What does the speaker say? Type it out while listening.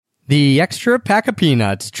The Extra Pack of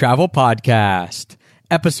Peanuts Travel Podcast,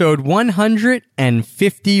 episode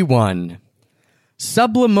 151.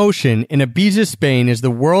 Sublimotion in Ibiza, Spain is the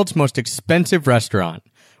world's most expensive restaurant,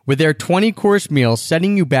 with their 20-course meal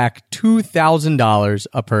setting you back $2,000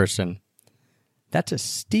 a person. That's a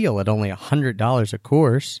steal at only $100 a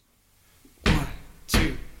course. 1,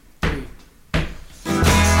 2, 3.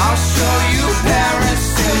 I'll show you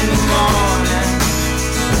Paris in the morning.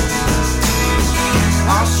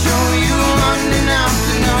 I'll show you London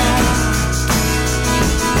afternoon.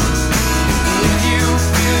 If you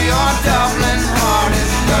feel your Dublin heart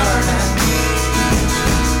is burning,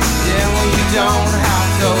 yeah, well, you don't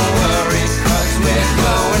have to worry, 'cause we're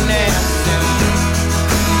going there soon.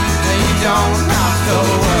 No, you don't have to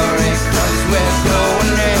worry, 'cause we're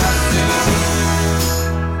going there soon.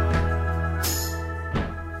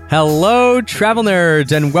 Hello, travel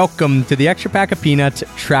nerds, and welcome to the Extra Pack of Peanuts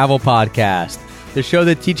Travel Podcast, the show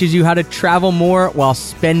that teaches you how to travel more while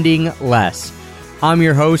spending less. I'm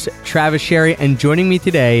your host, Travis Sherry, and joining me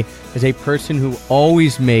today is a person who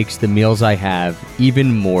always makes the meals I have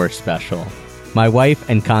even more special. My wife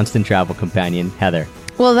and constant travel companion, Heather.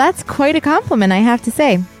 Well, that's quite a compliment, I have to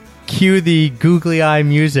say. Cue the googly eye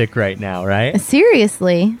music right now, right?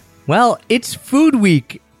 Seriously. Well, it's Food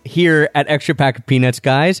Week here at Extra Pack of Peanuts,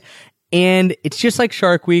 guys. And it's just like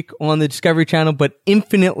Shark Week on the Discovery Channel, but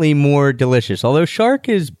infinitely more delicious. Although shark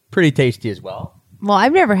is pretty tasty as well. Well,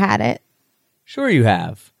 I've never had it. Sure you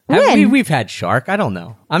have. When? We've had shark. I don't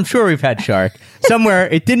know. I'm sure we've had shark. Somewhere.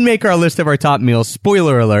 It didn't make our list of our top meals.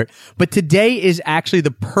 Spoiler alert. But today is actually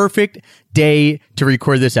the perfect day to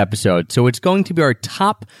record this episode. So it's going to be our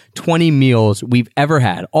top 20 meals we've ever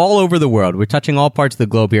had all over the world. We're touching all parts of the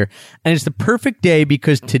globe here. And it's the perfect day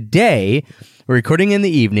because today we're recording in the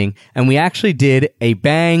evening and we actually did a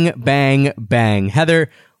bang, bang, bang. Heather,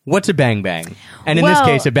 what's a bang, bang? And in this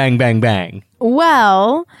case, a bang, bang, bang.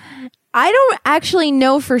 Well, I don't actually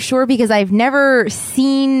know for sure because I've never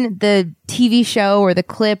seen the TV show or the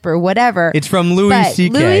clip or whatever. It's from Louis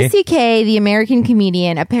C.K. Louis C.K., the American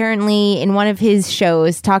comedian, apparently in one of his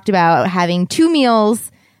shows talked about having two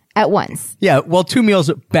meals at once. Yeah, well, two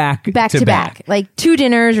meals back to back. Like two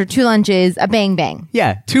dinners or two lunches, a bang bang.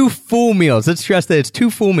 Yeah, two full meals. Let's stress that it's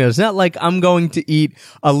two full meals. It's not like I'm going to eat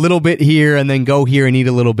a little bit here and then go here and eat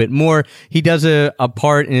a little bit more. He does a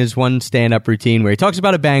part in his one stand-up routine where he talks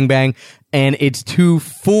about a bang bang, and it's two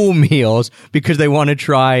full meals because they want to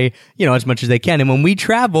try, as much as they can. And when we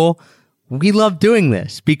travel, we love doing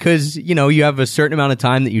this because, you have a certain amount of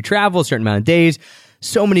time that you travel, a certain amount of days.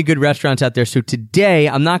 So many good restaurants out there. So today,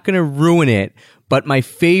 I'm not going to ruin it, but my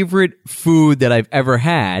favorite food that I've ever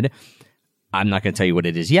had, I'm not going to tell you what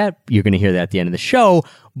it is yet. You're going to hear that at the end of the show.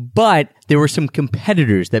 But there were some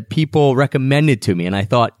competitors that people recommended to me. And I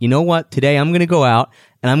thought, you know what? Today, I'm going to go out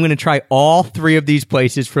and I'm going to try all three of these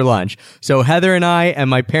places for lunch. So Heather and I and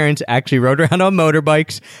my parents actually rode around on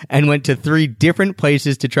motorbikes and went to three different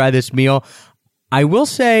places to try this meal. I will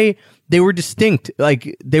say they were distinct.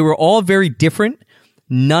 Like, they were all very different.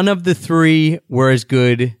 None of the three were as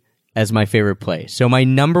good as my favorite place. So my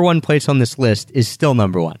number one place on this list is still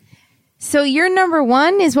number one. So your number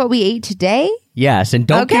one is what we ate today? Yes, and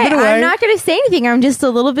don't give it away. I'm not going to say anything. I'm just a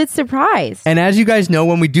little bit surprised. And as you guys know,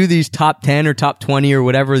 when we do these top 10 or top 20 or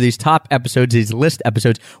whatever, these top episodes, these list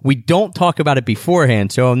episodes, we don't talk about it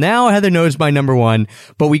beforehand. So now Heather knows my number one,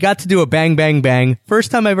 but we got to do a bang, bang, bang.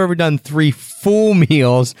 First time I've ever done three full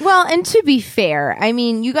meals. Well, and to be fair, I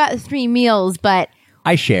mean, you got three meals, but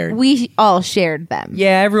I shared. We all shared them.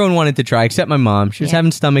 Yeah, everyone wanted to try, except my mom. She was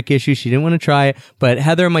having stomach issues. She didn't want to try it. But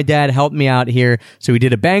Heather and my dad helped me out here. So we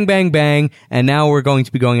did a bang, bang, bang. And now we're going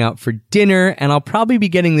to be going out for dinner. And I'll probably be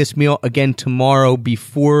getting this meal again tomorrow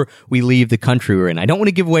before we leave the country we're in. I don't want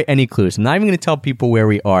to give away any clues. I'm not even going to tell people where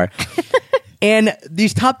we are. And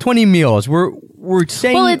these top 20 meals, we're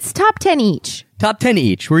saying... Well, it's top 10 each. Top 10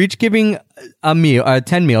 each. We're each giving a meal,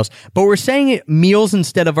 10 meals, but we're saying it meals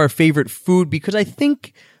instead of our favorite food because I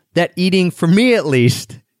think that eating, for me at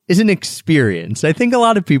least, is an experience. I think a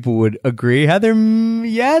lot of people would agree. Heather,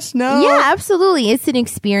 yes, no? Yeah, absolutely. It's an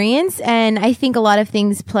experience, and I think a lot of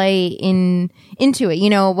things play into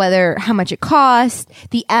it. Whether how much it costs,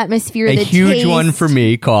 the atmosphere, the taste. A huge one for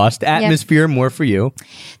me, cost. Atmosphere, more for you.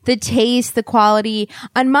 The taste, the quality.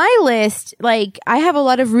 On my list, I have a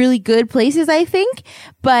lot of really good places, I think,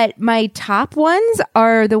 but my top ones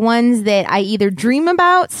are the ones that I either dream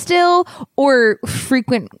about still or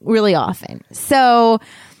frequent really often. So...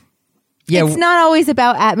 Yeah, it's not always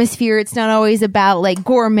about atmosphere. It's not always about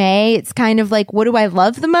gourmet. It's kind of what do I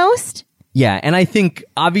love the most? Yeah, and I think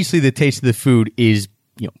obviously the taste of the food is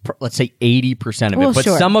let's say 80% of it. Well, But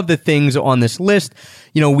sure. some of the things on this list,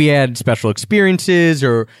 we had special experiences,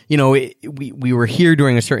 or, we were here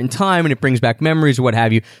during a certain time and it brings back memories or what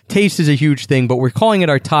have you. Taste is a huge thing, but we're calling it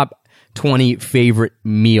our top 20 favorite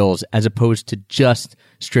meals as opposed to just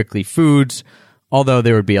strictly foods, although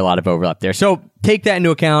there would be a lot of overlap there. So take that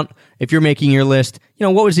into account if you're making your list.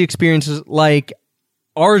 What was the experiences like?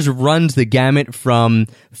 Ours runs the gamut from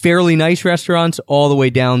fairly nice restaurants all the way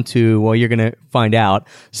down to, well, you're going to find out,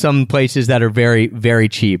 some places that are very, very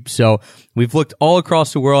cheap. So we've looked all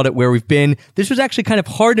across the world at where we've been. This was actually kind of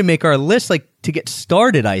hard to make our list, to get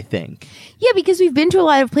started, I think. Yeah, because we've been to a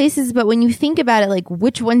lot of places, but when you think about it,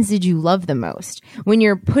 which ones did you love the most? When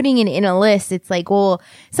you're putting it in a list, it's well,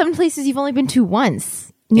 some places you've only been to once.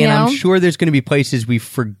 I'm sure there's going to be places we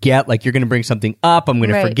forget, you're going to bring something up, I'm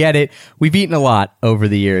going to forget it. We've eaten a lot over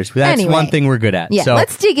the years. That's one thing we're good at. Yeah, so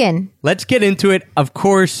let's dig in. Let's get into it. Of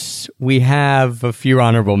course, we have a few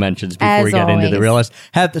honorable mentions before As we get into the always. real list.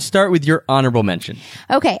 Have to start with your honorable mention.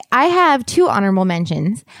 Okay, I have 2 honorable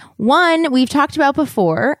mentions. One we've talked about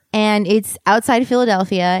before, and it's outside of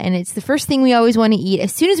Philadelphia, and it's the first thing we always want to eat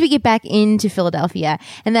as soon as we get back into Philadelphia,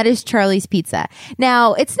 and that is Charlie's Pizza.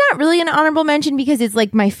 Now, it's not really an honorable mention because it's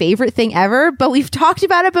my favorite thing ever, but we've talked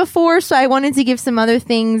about it before, so I wanted to give some other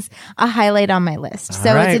things a highlight on my list.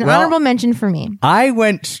 So right, it's an well, honorable mention for me. I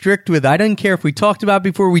went strict with, I didn't care if we talked about it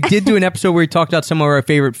before. We did do an episode where we talked about some of our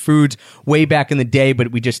favorite foods way back in the day,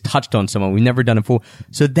 but we just touched on some. We've never done it before.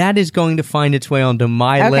 So that is going to find its way onto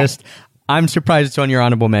my list. I'm surprised it's on your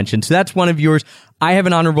honorable mention. So that's one of yours. I have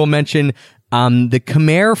an honorable mention. The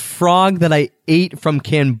Khmer frog that I ate from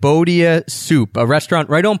Cambodia Soup, a restaurant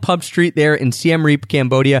right on Pub Street there in Siem Reap,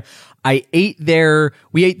 Cambodia. I ate there.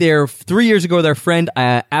 We ate there 3 years ago with our friend.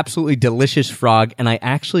 Absolutely delicious frog. And I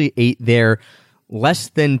actually ate there less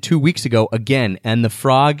than 2 weeks ago again. And the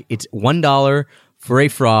frog, it's $1 for a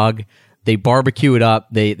frog. They barbecue it up.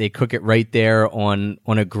 They cook it right there on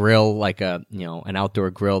a grill, like an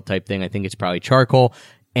outdoor grill type thing. I think it's probably charcoal,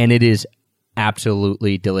 and it is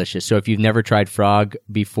absolutely delicious. So if you've never tried frog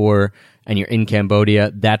before and you're in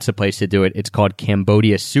Cambodia, that's the place to do it. It's called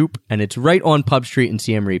Cambodia Soup, and it's right on Pub Street in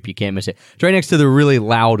Siem Reap. You can't miss it. It's right next to the really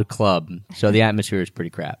loud club. So the atmosphere is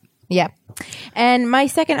pretty crap. Yeah. And my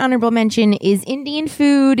second honorable mention is Indian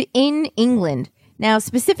food in England. Now,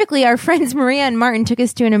 specifically, our friends Maria and Martin took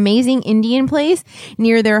us to an amazing Indian place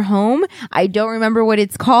near their home. I don't remember what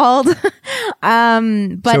it's called. But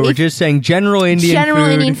so we're just saying general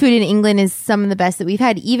Indian food in England is some of the best that we've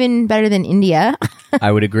had, even better than India.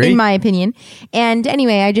 I would agree. In my opinion. And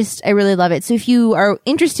anyway, I really love it. So if you are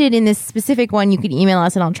interested in this specific one, you can email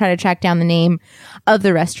us and I'll try to track down the name of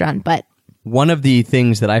the restaurant. But one of the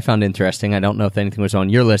things that I found interesting, I don't know if anything was on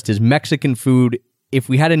your list, is Mexican food. If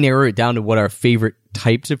we had to narrow it down to what our favorite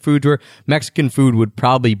types of foods were, Mexican food would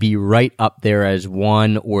probably be right up there as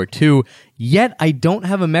 1 or 2. Yet I don't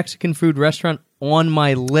have a Mexican food restaurant on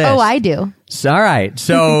my list. Oh, I do. So, all right.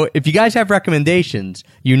 So if you guys have recommendations,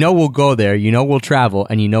 we'll go there, we'll travel,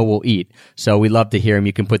 and we'll eat. So we love to hear them.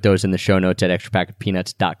 You can put those in the show notes at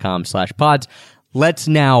extrapackofpeanuts.com/pods. Let's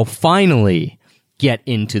now finally get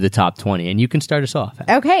into the top 20, and you can start us off.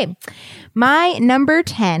 Okay. My number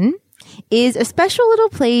 10 is a special little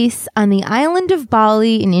place on the island of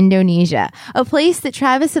Bali in Indonesia, a place that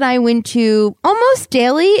Travis and I went to almost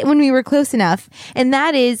daily when we were close enough, and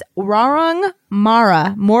that is Warung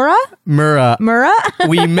Mara. Mura?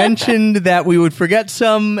 We mentioned that we would forget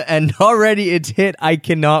some, and already it's hit. I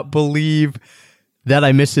cannot believe that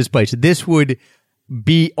I missed this place. This would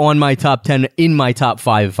be on my top 10, in my top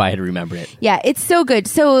 5 if I had to remember it. Yeah, it's so good.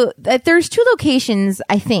 So there's 2 locations,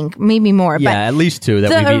 I think, maybe more. Yeah, but at least 2 that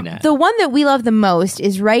we've eaten at. The one that we love the most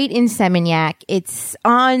is right in Seminyak. It's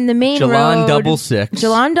on the main Jalan road. Double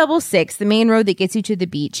Six, the main road that gets you to the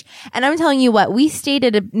beach. And I'm telling you what, we stayed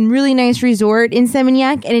at a really nice resort in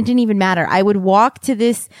Seminyak, and it didn't even matter. I would walk to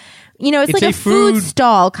this, it's like a food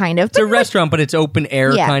stall kind of. It's a restaurant, but it's open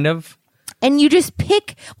air kind of. And you just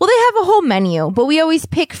pick, they have a whole menu, but we always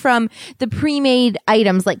pick from the pre-made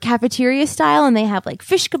items like cafeteria style, and they have like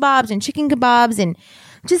fish kebabs and chicken kebabs and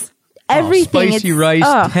just everything. Spicy rice,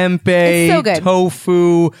 tempeh, it's so good.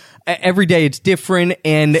 Tofu. Every day it's different,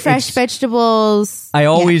 and fresh vegetables. I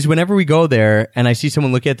always, whenever we go there and I see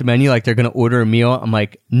someone look at the menu like they're going to order a meal, I'm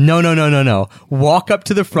like, no. Walk up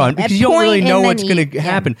to the front, because you don't really know what's going to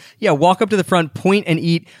happen. Yeah, walk up to the front, point and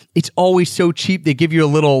eat. It's always so cheap. They give you a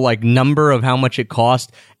little number of how much it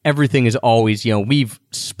costs. Everything is always, we've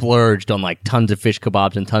splurged on tons of fish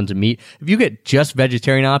kebabs and tons of meat. If you get just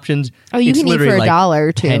vegetarian options, you can eat for $1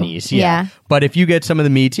 or $2. Pennies, yeah. But if you get some of the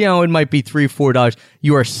meats, it might be $3-4.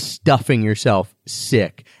 You are stuffing yourself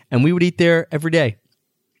sick. And we would eat there every day.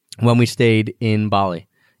 when we stayed in Bali,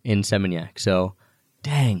 in Seminyak. So,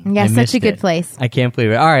 dang. Yeah, I such missed a good it. place. I can't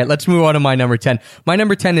believe it. All right, let's move on to my number 10. My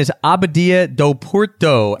number 10 is Abadia do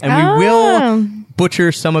Porto. And we will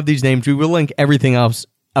butcher some of these names. We will link everything else,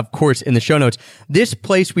 of course, in the show notes. This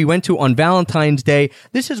place we went to on Valentine's Day,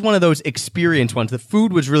 this is one of those experience ones. The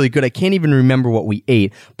food was really good. I can't even remember what we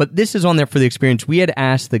ate, but this is on there for the experience. We had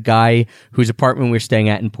asked the guy whose apartment we were staying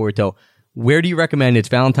at in Porto, where do you recommend? It's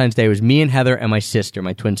Valentine's Day. It was me and Heather and my sister,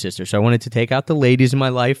 my twin sister. So I wanted to take out the ladies in my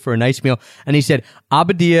life for a nice meal. And he said,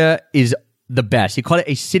 Abadia is the best. He called it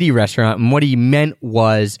a city restaurant. And what he meant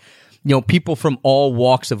was, people from all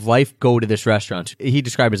walks of life go to this restaurant. He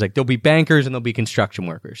described it as like, there'll be bankers and there'll be construction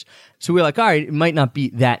workers. So we were like, all right, it might not be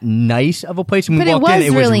that nice of a place. And But we it walked was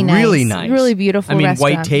in, it really was nice. really nice. Really beautiful white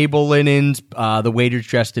restaurant. table linens, the waiters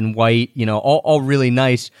dressed in white, all really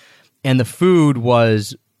nice. And the food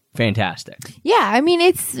was fantastic. Yeah, I mean,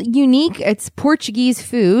 it's unique. It's Portuguese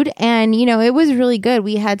food, and it was really good.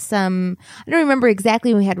 We had some, I don't remember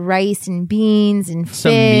exactly, we had rice and beans and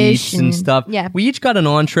Some fish meats and stuff. Yeah. We each got an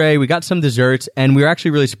entree, we got some desserts, and we were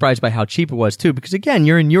actually really surprised by how cheap it was too, because again,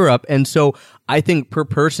 you're in Europe, and so I think per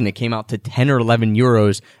person it came out to 10 or 11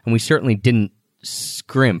 euros, and we certainly didn't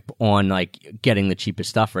scrimp on like getting the cheapest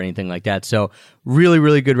stuff or anything like that. So really,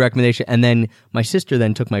 really good recommendation. And then my sister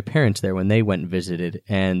then took my parents there when they went and visited,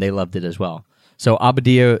 and they loved it as well. So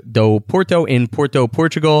Abadia do Porto in Porto,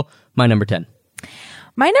 Portugal, my number 10.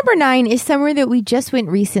 My number 9 is somewhere that we just went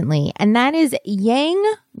recently, and that is Yang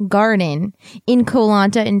Garden in Koh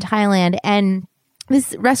Lanta in Thailand. And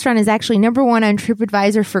this restaurant is actually number 1 on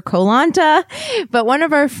TripAdvisor for Koh Lanta, but one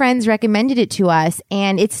of our friends recommended it to us,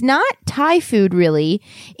 and it's not Thai food really.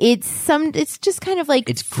 It's just kind of like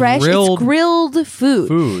It's fresh, grilled it's grilled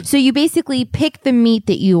food. So you basically pick the meat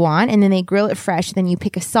that you want, and then they grill it fresh. Then you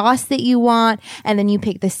pick a sauce that you want, and then you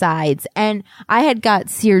pick the sides. And I had got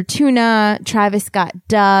seared tuna, Travis got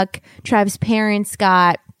duck, Travis' parents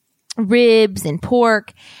got ribs and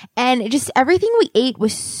pork, and just everything we ate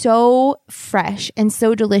was so fresh and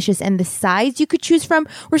so delicious, and the sides you could choose from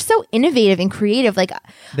were so innovative and creative. Like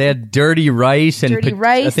They had dirty rice and Dirty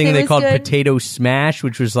rice, a thing it they was called good. potato smash,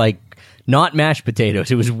 which was like not mashed potatoes.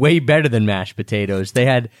 It was way better than mashed potatoes. They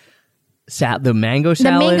had the mango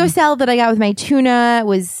salad. the mango salad that I got with my tuna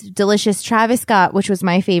was delicious. Travis got, which was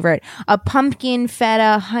my favorite, a pumpkin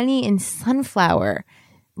feta, honey and sunflower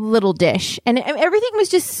little dish, and everything was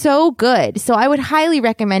just so good. So I would highly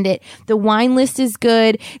recommend it. The wine list is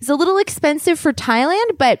good. It's a little expensive for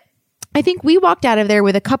Thailand, but I think we walked out of there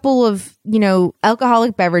with a couple of,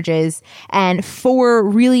 alcoholic beverages and 4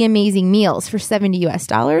 really amazing meals for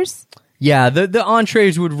 $70. Yeah, the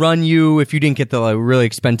entrees would run you, if you didn't get the really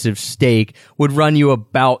expensive steak, would run you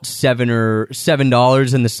about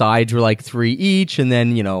 $7, and the sides were like $3 each, and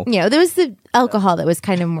then There was the alcohol that was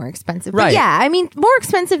kind of more expensive. Right. But yeah, I mean, more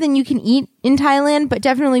expensive than you can eat in Thailand, but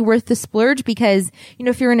definitely worth the splurge because,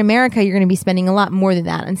 if you're in America, you're going to be spending a lot more than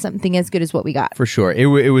that on something as good as what we got. For sure. It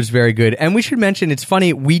was very good. And we should mention, it's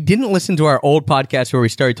funny, we didn't listen to our old podcast where we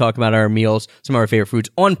started talking about our meals, some of our favorite foods,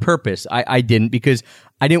 on purpose. I didn't, because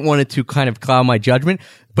I didn't want it to kind of cloud my judgment.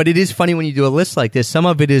 But it is funny when you do a list like this. Some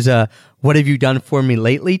of it is a what have you done for me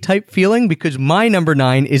lately type feeling, because my number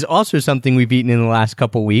 9 is also something we've eaten in the last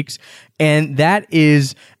couple weeks. And that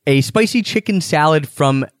is a spicy chicken salad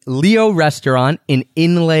from Leo Restaurant in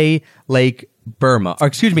Inle Lake, Burma. Or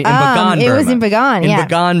excuse me, in Bagan, Burma. It was in Bagan, yeah. In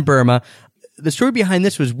Bagan, Burma. The story behind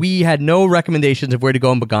this was we had no recommendations of where to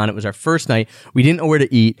go in Bagan. It was our first night. We didn't know where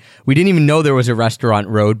to eat. We didn't even know there was a restaurant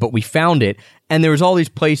road, but we found it. And there was all these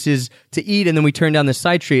places to eat. And then we turned down the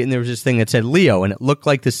side street and there was this thing that said Leo. And it looked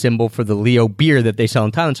like the symbol for the Leo beer that they sell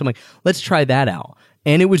in Thailand. So I'm like, let's try that out.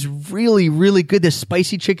 And it was really, really good. This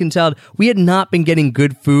spicy chicken salad. We had not been getting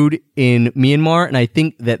good food in Myanmar, and I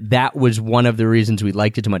think that was one of the reasons we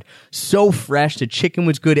liked it so much. So fresh. The chicken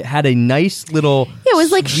was good. It had a nice little... Yeah, it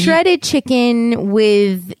was like sweet- shredded chicken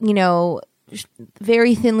with,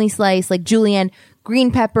 very thinly sliced, like julienne, green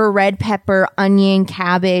pepper, red pepper, onion,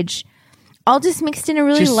 cabbage, all just mixed in a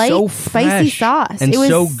really Just light, so spicy fresh sauce. and It was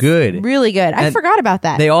so good. Really good. I And forgot about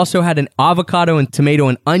that. They also had an avocado and tomato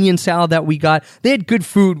and onion salad that we got. They had good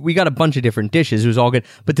food. We got a bunch of different dishes. It was all good.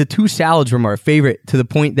 But the 2 salads were our favorite, to the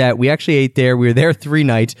point that we actually ate there. We were there 3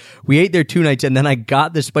 nights. We ate there 2 nights, and then I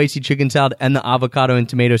got the spicy chicken salad and the avocado and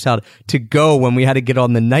tomato salad to go when we had to get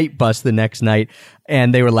on the night bus the next night.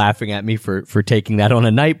 And they were laughing at me for taking that on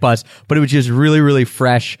a night bus. But it was just really, really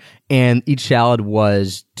fresh. And each salad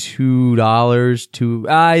was $2.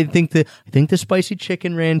 I think the spicy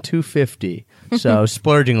chicken ran $2.50. So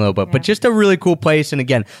splurging a little bit, but just a really cool place. And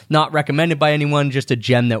again, not recommended by anyone, just a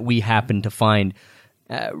gem that we happened to find.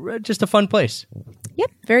 Just a fun place.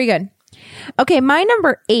 Yep, very good. Okay, my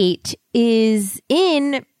number 8 is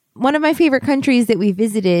in one of my favorite countries that we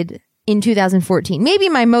visited in 2014. Maybe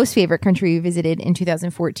my most favorite country we visited in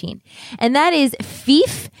 2014. And that is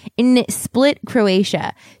Fif in Split,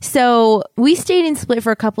 Croatia. So we stayed in Split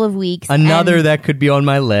for a couple of weeks. Another that could be on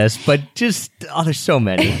my list, but just, there's so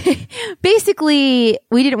many. Basically,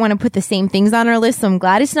 we didn't want to put the same things on our list, so I'm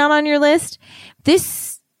glad it's not on your list.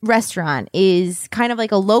 This restaurant is kind of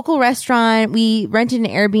like a local restaurant. We rented an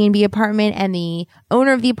Airbnb apartment and the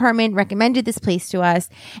owner of the apartment recommended this place to us.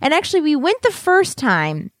 And actually, we went the first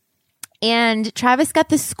time and Travis got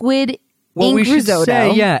the squid ink we should risotto.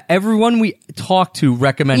 say, everyone we talked to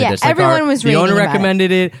recommended this. Everyone was the raving owner about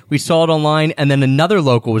recommended it. We saw it online, and then another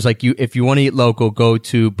local was like, if you want to eat local, go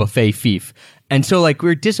to Buffet Fif. And so, we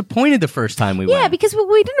were disappointed the first time we went. Yeah, because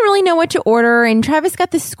we didn't really know what to order, and Travis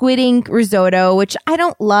got the squid ink risotto, which I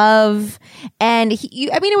don't love. And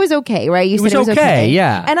it was okay, right? You said it was okay,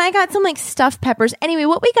 yeah. And I got some stuffed peppers. Anyway,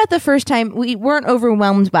 what we got the first time, we weren't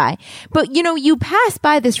overwhelmed by. But you pass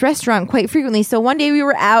by this restaurant quite frequently. So one day we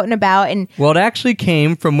were out and about, and well, it actually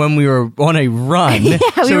came from when we were on a run.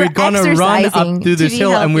 So we'd gone a run up through this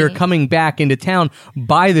hill, and we were healthy. coming back into town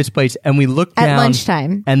by this place, and we looked At down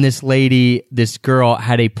lunchtime. and this girl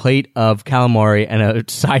had a plate of calamari and a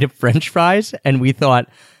side of French fries, and we thought,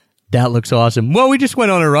 that looks awesome. Well, we just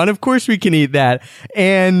went on a run. Of course we can eat that.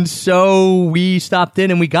 And so we stopped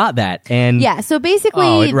in and we got that. And so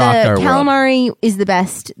basically it the rocked our world. calamari is the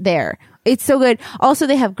best there. It's so good. Also,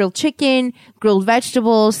 they have grilled chicken, grilled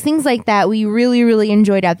vegetables, things like that. We really, really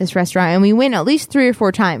enjoyed at this restaurant, and we went at least 3 or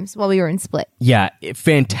 4 times while we were in Split. Yeah,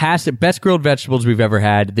 fantastic. Best grilled vegetables we've ever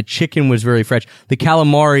had. The chicken was very fresh. The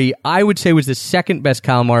calamari, I would say, was the second best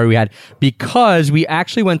calamari we had because we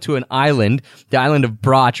actually went to an island, the island of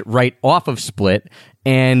Brach, right off of Split.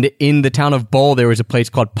 And in the town of Bol, there was a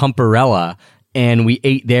place called Pumperella. And we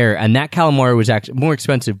ate there, and that calamari was actually more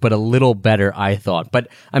expensive, but a little better, I thought. But,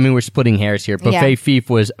 we're splitting hairs here. Buffet Fif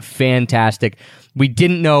was fantastic. We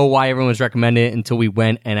didn't know why everyone was recommending it until we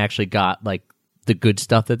went and actually got, the good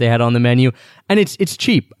stuff that they had on the menu. And it's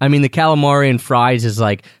cheap. The calamari and fries is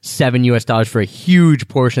 $7 for a huge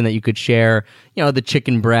portion that you could share. The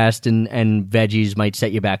chicken breast and veggies might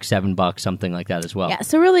set you back $7, something like that as well. Yeah,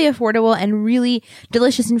 so really affordable and really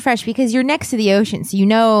delicious and fresh because you're next to the ocean,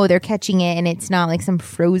 so they're catching it, and it's not like some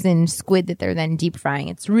frozen squid that they're then deep frying.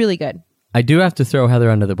 It's really good. I do have to throw Heather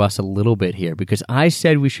under the bus a little bit here because I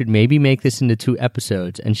said we should maybe make this into 2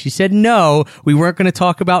 episodes. And she said, no, we weren't going to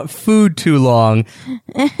talk about food too long.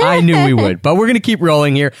 I knew we would, but we're going to keep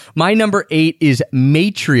rolling here. My number 8 is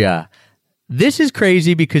Matria. This is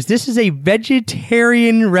crazy because this is a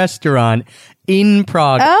vegetarian restaurant in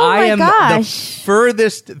Prague. Oh I am gosh. the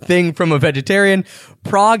furthest thing from a vegetarian.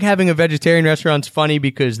 Prague having a vegetarian restaurant's funny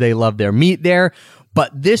because they love their meat there.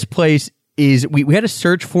 But this place is we had to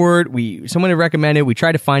search for it. Someone had recommended it. We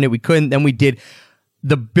tried to find it. We couldn't. Then we did.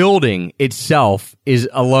 The building itself is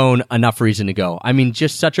alone enough reason to go.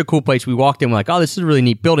 Just such a cool place. We walked in, we're like, oh, this is a really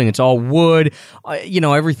neat building. It's all wood.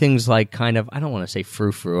 Everything's kind of, I don't want to say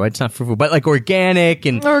frou-frou. It's not frou-frou, but organic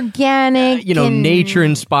and nature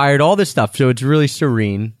inspired, all this stuff. So it's really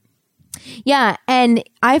serene. Yeah, and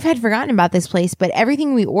I've had forgotten about this place, but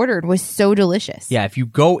everything we ordered was so delicious. Yeah, if you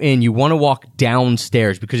go in, you want to walk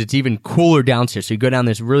downstairs because it's even cooler downstairs. So you go down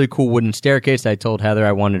this really cool wooden staircase that I told Heather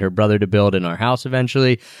I wanted her brother to build in our house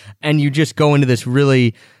eventually. And you just go into this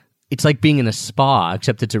really, it's like being in a spa,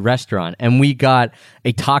 except it's a restaurant. And we got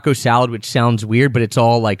a taco salad, which sounds weird, but it's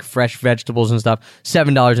all fresh vegetables and stuff.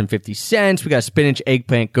 $7.50. We got a spinach,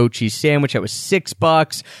 eggplant, goat cheese sandwich. That was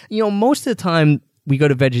 $6. Most of the time, if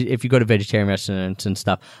you go to vegetarian restaurants and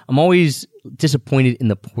stuff, I'm always disappointed in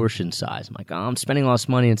the portion size. I'm like, I'm spending all this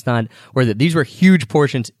money. It's not worth it. These were huge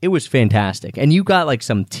portions. It was fantastic. And you got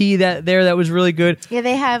some tea that was really good. Yeah,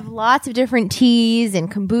 they have lots of different teas and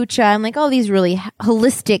kombucha and all these really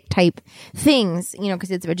holistic type things,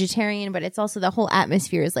 because it's vegetarian, but it's also the whole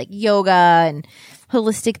atmosphere is yoga and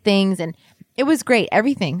holistic things. And it was great.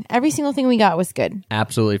 Every single thing we got was good.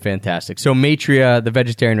 Absolutely fantastic. So Matria, the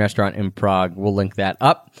vegetarian restaurant in Prague, we'll link that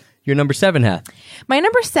up. Your number 7, Heth. My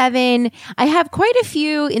number 7, I have quite a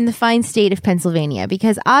few in the fine state of Pennsylvania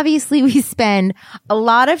because obviously we spend a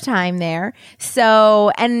lot of time there.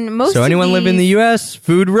 So anyone live in the U.S.,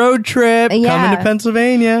 food road trip, coming to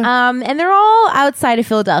Pennsylvania. And they're all outside of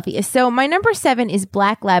Philadelphia. So my number 7 is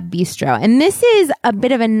Black Lab Bistro. And this is a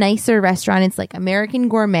bit of a nicer restaurant. It's American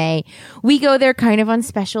gourmet. We go there kind of on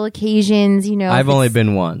special occasions, I've only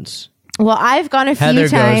been once. Well, I've gone a few Heather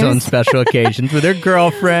times. goes on special occasions with her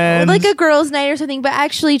girlfriends. Like a girls' night or something. But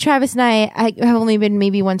actually, Travis and I have only been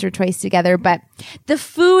maybe once or twice together. But the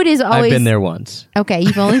food is always... I've been there once. Okay,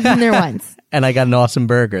 you've only been there once. And I got an awesome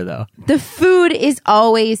burger, though. The food is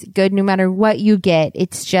always good no matter what you get.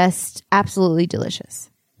 It's just absolutely delicious.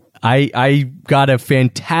 I got a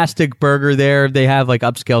fantastic burger there. They have like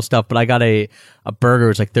upscale stuff, but I got a burger. It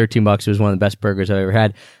was like $13. It was one of the best burgers I've ever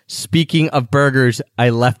had. Speaking of burgers,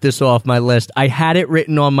 I left this off my list. I had it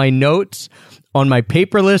written on my notes on my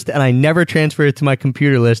paper list, and I never transferred it to my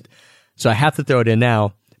computer list. So I have to throw it in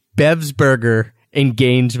now. Bev's Burger in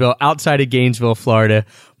Gainesville, outside of Gainesville, Florida.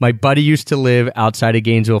 My buddy used to live outside of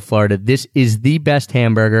Gainesville, Florida. This is the best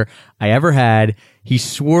hamburger I ever had. He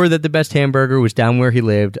swore that the best hamburger was down where he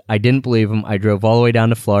lived. I didn't believe him. I drove all the way down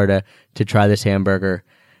to Florida to try this hamburger,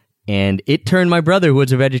 and it turned my brother, who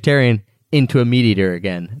was a vegetarian, into a meat eater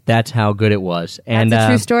again. That's how good it was. And That's a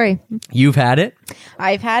true story. You've had it?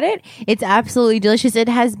 I've had it. It's absolutely delicious. It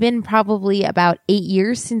has been probably about 8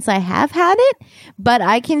 years since I have had it, but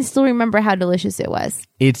I can still remember how delicious it was.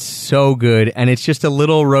 It's so good, and it's just a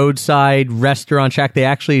little roadside restaurant shack. They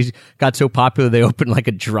actually got so popular, they opened like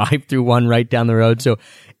a drive-through one right down the road. So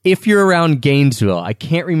if you're around Gainesville, I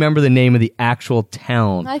can't remember the name of the actual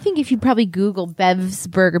town. I think if you probably Google Bev's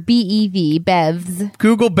Burger, B-E-V, Bev's.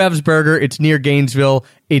 Google Bev's Burger. It's near Gainesville.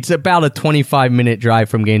 It's about a 25-minute drive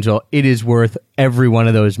from Gainesville. It is worth every one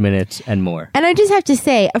of those minutes and more. And I just have to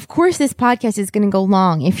say, of course, this podcast is going to go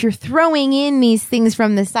long. If you're throwing in these things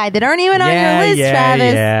from the side that aren't even on your list,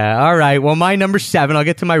 Travis. Yeah. All right. Well, my number 7, I'll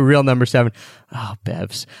get to my real number 7. Oh,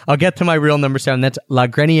 Bev's. I'll get to my real number 7. That's La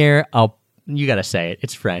Grenière. You got to say it.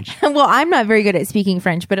 It's French. Well, I'm not very good at speaking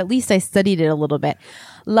French, but at least I studied it a little bit.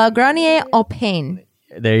 La Grenière au pain.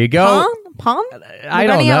 There you go. Pain? I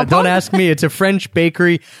don't know. Don't ask me. It's a French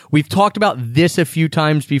bakery. We've talked about this a few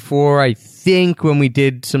times before, I think, when we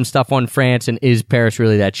did some stuff on France and is Paris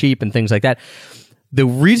really that cheap and things like that. The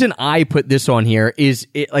reason I put this on here is,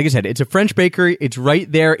 like I said, it's a French bakery. It's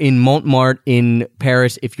right there in Montmartre in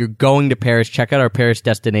Paris. If you're going to Paris, check out our Paris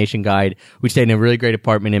destination guide. We stayed in a really great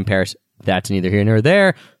apartment in Paris. That's neither here nor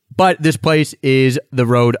there. But this place is the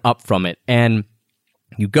road up from it. And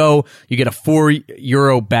you go, you get a €4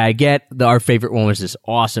 baguette. Our favorite one was this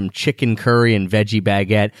awesome chicken curry and veggie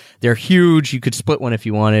baguette. They're huge. You could split one if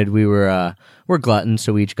you wanted. We're gluttons,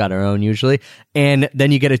 so we each got our own usually. And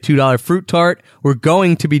then you get a $2 fruit tart. We're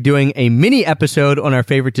going to be doing a mini episode on our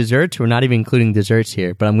favorite desserts. We're not even including desserts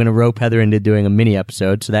here, but I'm going to rope Heather into doing a mini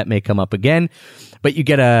episode, so that may come up again. But you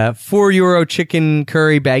get a €4 chicken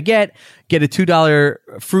curry baguette, get a $2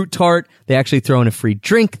 fruit tart. They actually throw in a free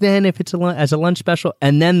drink then if it's as a lunch special.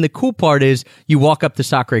 And then the cool part is you walk up to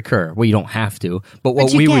Sacré-Cœur. Well, you don't have to, but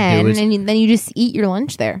what we would do is... and then you just eat your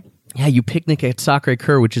lunch there. Yeah, you picnic at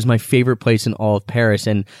Sacré-Cœur, which is my favorite place in all of Paris.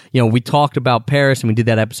 And, you know, we talked about Paris and we did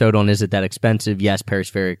that episode on Is It That Expensive? Yes, Paris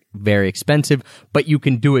very, very expensive, but you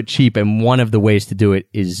can do it cheap. And one of the ways to do it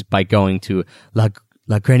is by going to La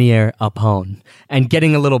Grenière au pain and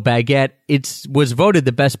getting a little baguette. It was voted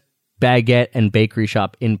the best baguette and bakery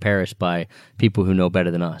shop in Paris by people who know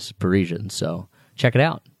better than us, Parisians. So check it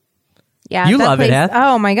out. Yeah, you love it, Heath.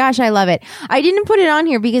 Oh my gosh, I love it. I didn't put it on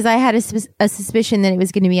here because I had a suspicion that it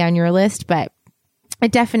was going to be on your list, but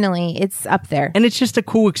it's up there. And it's just a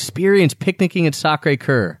cool experience picnicking at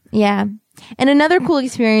Sacré-Cœur. Yeah. And another cool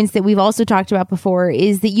experience that we've also talked about before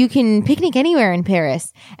is that you can picnic anywhere in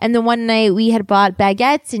Paris. And the one night we had bought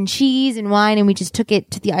baguettes and cheese and wine, and we just took it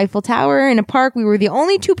to the Eiffel Tower in a park. We were the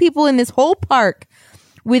only 2 people in this whole park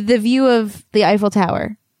with the view of the Eiffel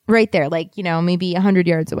Tower right there, like, you know, maybe 100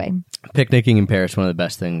 yards away. Picnicking in Paris, one of the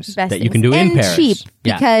best things that you can do in Paris. Cheap,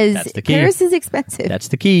 because that's the key. Paris is expensive. That's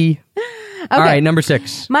the key. Okay. All right, number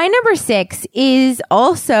 6. My number 6 is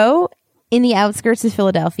also in the outskirts of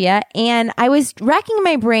Philadelphia, and I was racking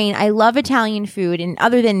my brain. I love Italian food, and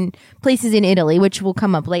other than places in Italy, which will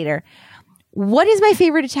come up later, what is my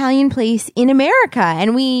favorite Italian place in America?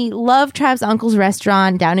 And we love Trav's Uncle's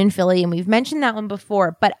Restaurant down in Philly, and we've mentioned that one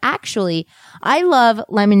before, but actually, I love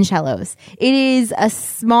Lemoncello's. It is a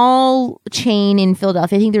small chain in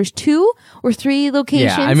Philadelphia. I think there's 2 or 3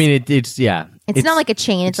 locations. Yeah, I mean, it's It's not like a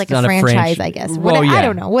chain. It's like a not franchise, I guess. Well, yeah. I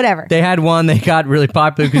don't know. Whatever. They had one. They got really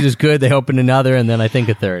popular because it's good. They opened another, and then I think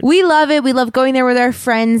a third. We love it. We love going there with our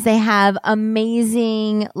friends. They have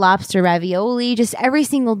amazing lobster ravioli. Just every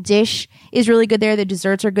single dish is really good there. The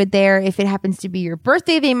desserts are good there. If it happens to be your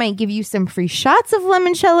birthday, they might give you some free shots of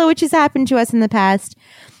limoncello, which has happened to us in the past.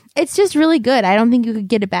 It's just really good. I don't think you could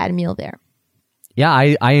get a bad meal there. Yeah,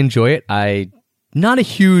 I enjoy it. I'm not a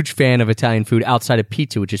huge fan of Italian food outside of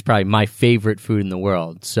pizza, which is probably my favorite food in the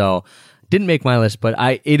world. So Didn't make my list, but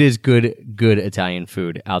it is good Italian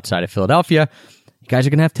food outside of Philadelphia. You guys are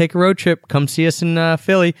going to have to take a road trip. Come see us in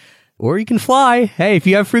Philly. Or you can fly. Hey, if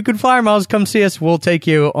you have frequent flyer miles, come see us. We'll take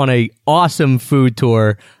you on a awesome food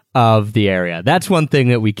tour of the area. That's one thing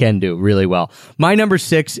that we can do really well. My number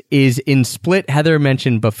 6 is in Split. Heather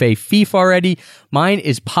mentioned Buffet Feast already. Mine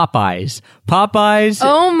is Popeyes. Popeyes.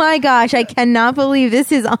 Oh my gosh, I cannot believe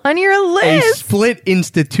this is on your A list. Split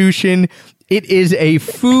institution. It is a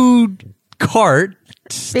food cart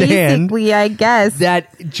stand Basically, I guess.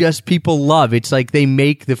 that just people love. It's like they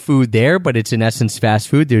make the food there, but it's in essence fast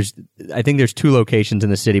food. I think there's 2 locations in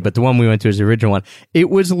the city, but the one we went to is the original one. It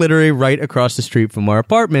was literally right across the street from our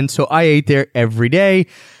apartment, so I ate there every day.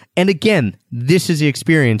 And again, this is the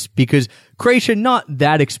experience because Croatia, not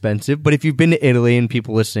that expensive, but if you've been to Italy, and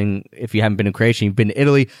people listening, if you haven't been to Croatia, you've been to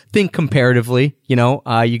Italy, think comparatively, you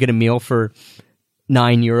get a meal for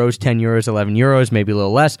 €9, €10, €11, maybe a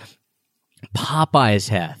little less. Popeyes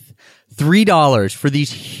have $3 for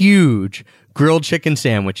these huge grilled chicken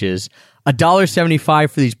sandwiches, $1.75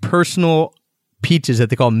 for these personal pizzas that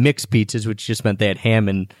they call mixed pizzas, which just meant they had ham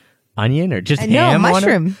and onion or just ham on it.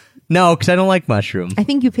 mushroom. No, because I don't like mushroom. I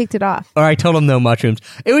think you picked it off. Or I told them no mushrooms.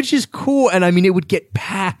 It was just cool, and I mean, it would get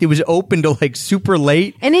packed. It was open till like super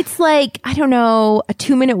late. And it's like, I don't know, a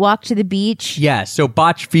 2-minute walk to the beach. Yeah, so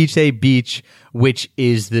Bocce Beach, which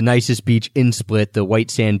is the nicest beach in Split, the white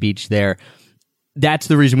sand beach there. That's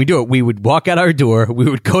the reason we do it. We would walk out our door, we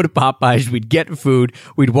would go to Popeyes, we'd get food,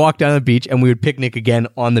 we'd walk down the beach, and we would picnic again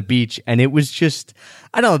on the beach. And it was just,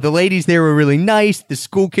 I don't know, the ladies there were really nice. The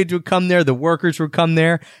school kids would come there. The workers would come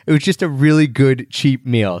there. It was just a really good, cheap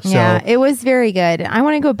meal. So, Yeah, it was very good. I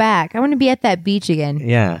want to go back. I want to be at that beach again.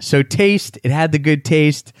 yeah. So taste, it had the good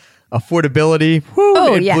taste. Affordability, whoo,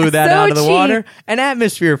 Oh, it yeah, blew that so out of the cheap. water. And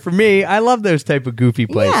atmosphere, for me, I love those type of goofy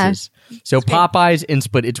places. So Popeyes in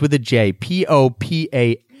Split, it's with a J,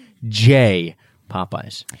 Popaj,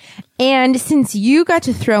 Popeyes. And since you got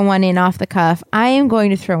to throw one in off the cuff, I am going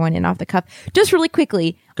to throw one in off the cuff just really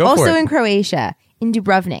quickly. Go for also it. in Croatia, in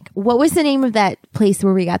Dubrovnik. What was the name of that place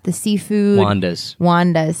where we got the seafood? Wanda's.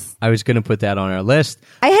 I was going to put that on our list.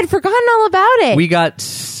 I had forgotten all about it. We got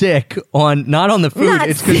sick not on the food. Not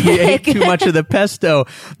It's because we ate sick. too much of the pesto.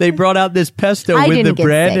 They brought out this pesto I with the didn't get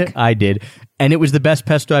bread. sick. I did. And it was the best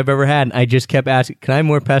pesto I've ever had. And I just kept asking, can I have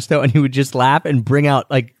more pesto? And he would just laugh and bring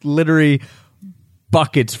out like literally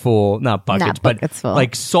buckets full, not buckets, but buckets full.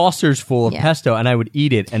 like saucers full of Yeah. pesto. And I would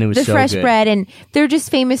eat it. And it was the so fresh good. bread, and they're just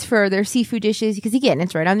famous for their seafood dishes because again,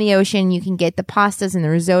 it's right on the ocean. You can get the pastas and the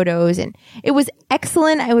risottos, and it was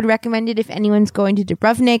excellent. I would recommend it if anyone's going to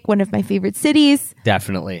Dubrovnik, one of my favorite cities.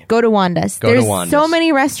 Definitely. Go to Wanda's. Go to There's Wanda's. so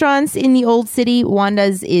many restaurants in the old city.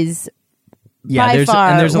 Wanda's is Yeah, by there's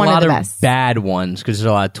far and there's a one lot of of the best. bad ones because there's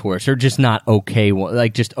a lot of tourists. They're just not okay,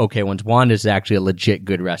 like just okay ones. Wanda's is actually a legit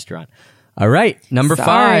good restaurant. All right, number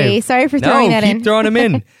 5. Sorry for throwing that keep in. throwing them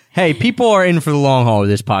in. Hey, people are in for the long haul with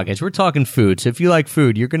this podcast. We're talking food, so if you like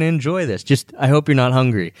food, you're going to enjoy this. Just, I hope you're not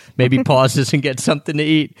hungry. Maybe pause this and get something to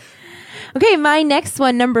eat. Okay, my next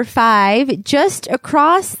one, number 5, just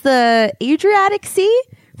across the Adriatic Sea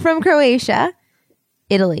from Croatia,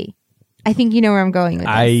 Italy. I think you know where I'm going with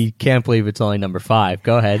this. I can't believe it's only number 5.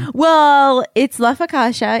 Go ahead. Well, it's La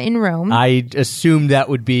Focaccia in Rome. I assumed that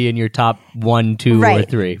would be in your top 1, 2, or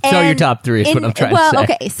 3. So your And top 3 is what I'm trying well, to say.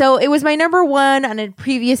 okay. So it was my number 1 on a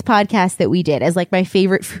previous podcast that we did as like my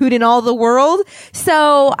favorite food in all the world.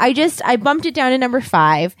 So I bumped it down to number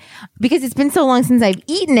 5 because it's been so long since I've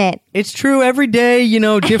eaten it. It's true every day,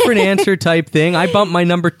 different answer type thing. I bumped my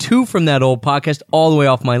number 2 from that old podcast all the way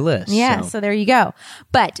off my list. Yeah, so there you go.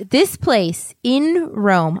 But this place in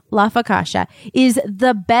Rome, La Focaccia, is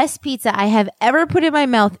the best pizza I have ever put in my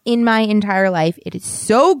mouth in my entire life. It is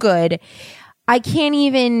so good. I can't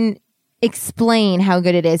even explain how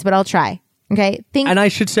good it is, but I'll try. Okay. And I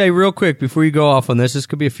should say real quick before you go off on this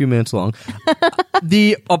could be a few minutes long.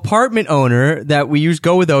 The apartment owner that we use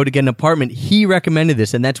Go With O to get an apartment, he recommended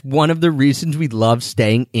this. And that's one of the reasons we love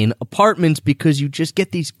staying in apartments because you just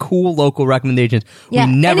get these cool local recommendations. Yeah,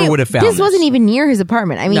 We never would have found this. This wasn't even near his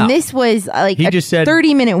apartment. I mean, No. this was like He a just said-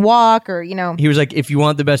 30-minute walk or, He was like, if you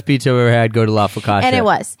want the best pizza I've ever had, go to La Focaccia. and it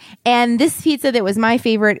was. And this pizza that was my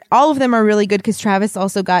favorite, all of them are really good because Travis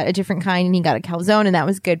also got a different kind and he got a calzone and that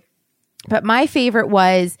was good. But my favorite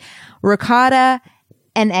was ricotta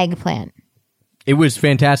and eggplant. It was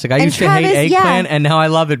fantastic. I And used to Travis, hate yeah. eggplant and now I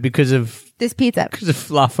love it because of This pizza.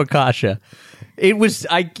 La Focaccia. It was,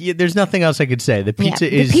 there's nothing else I could say. The pizza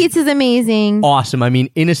The is pizza's amazing. awesome. I mean,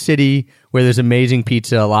 in a city where there's amazing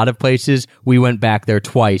pizza, a lot of places, we went back there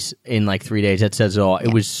twice in like 3 days. That says it all.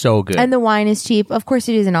 It was so good. And the wine is cheap. Of course,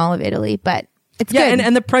 it is in all of Italy, but It's Yeah, good.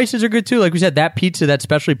 and the prices are good too. Like we said, that pizza, that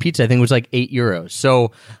specialty pizza, I think was like €8.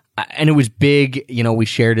 So, and it was big. You know, we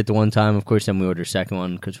shared it the one time. Of course, then we ordered a second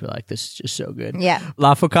one because we're like, this is just so good. Yeah.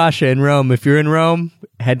 La Focaccia in Rome. If you're in Rome,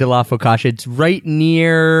 head to La Focaccia. It's right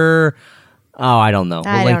near. Oh, I don't know.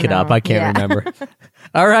 We'll I link don't it up. know. I can't Yeah. remember.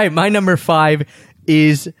 All right, my number 5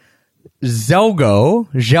 is Zelgo,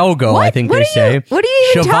 I What? think What they are say. you- what are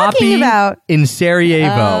you even talking Shavapi about? in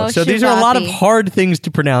Sarajevo. Oh, so these are a lot of Shavapi. hard things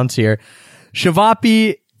to pronounce here.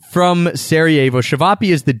 Shavapi from Sarajevo. Shavapi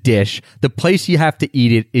is the dish. The place you have to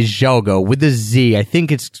eat it is Zelgo with a Z. I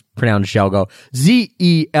think it's pronounced Zelgo.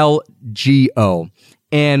 Zelgo.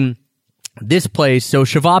 And this place, so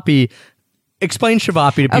Shavapi, explain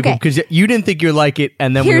Shavapi to people Okay. because you didn't think you'd like it,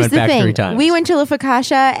 and then we Here's went the back thing. 3 times. We went to La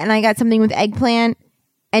Focaccia and I got something with eggplant,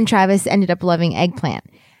 and Travis ended up loving eggplant.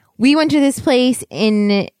 We went to this place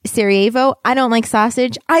in Sarajevo. I don't like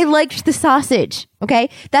sausage. I liked the sausage. Okay.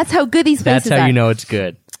 That's how good these places That's how are. you know it's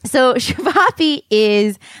good. So Shavapi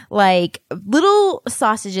is like little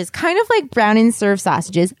sausages, kind of like brown and serve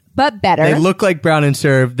sausages, but better. They look like brown and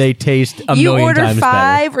serve. They taste a you million order times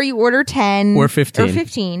 5 or you order 10 Or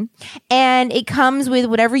 15. and it comes with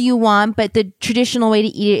whatever you want, but the traditional way to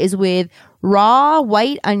eat it is with raw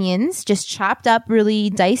white onions, just chopped up, really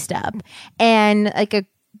diced up, and like a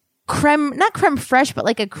not creme fraiche, but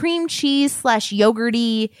like a cream cheese /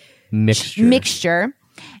 yogurty better. mixture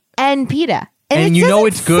and pita. And it you know doesn't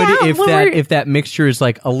it's good sound- if when that we're- if that mixture is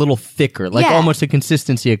like a little thicker, like Yeah. almost the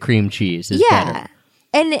consistency of cream cheese is better.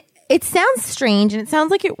 And it sounds strange and it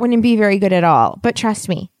sounds like it wouldn't be very good at all, but trust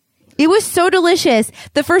me, it was so delicious.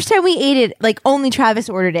 The first time we ate it, like only Travis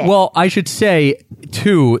ordered it. Well, I should say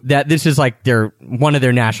too that this is like one of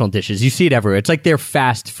their national dishes. You see it everywhere. It's like their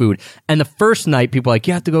fast food. And the first night, people were like,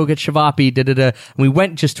 you have to go get Shavapi. Da da da. And we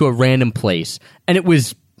went just to a random place, and it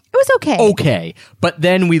was okay. okay. But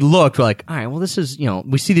then we looked, we're like, all right, well, this is,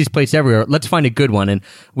 we see these places everywhere. Let's find a good one. And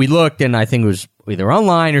we looked, and I think it was either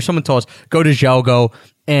online or someone told us, go to Zelgo,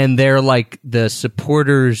 and they're like the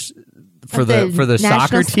supporters for Of the the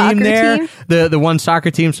soccer national team soccer there. team? The one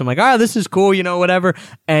soccer team. So I'm like, this is cool, whatever.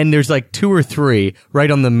 And there's like 2 or 3 right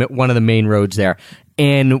on one of the main roads there.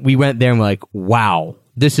 And we went there and we're like, wow,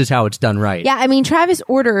 this is how it's done right. Yeah, I mean, Travis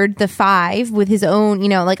ordered the 5 with his own,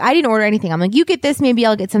 like I didn't order anything. I'm like, you get this, maybe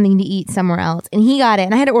I'll get something to eat somewhere else. And he got it,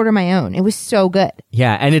 and I had to order my own. It was so good.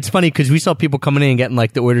 Yeah, and it's funny because we saw people coming in and getting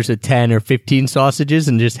like the orders of 10 or 15 sausages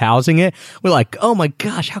and just housing it. We're like, oh my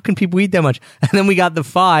gosh, how can people eat that much? And then we got the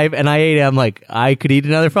 5 and I ate it. I'm like, I could eat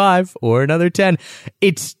another 5 or another 10.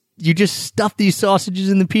 You just stuff these sausages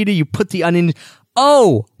in the pita, you put the onion.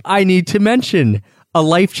 Oh, I need to mention a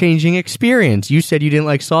life-changing experience. You said you didn't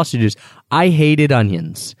like sausages. I hated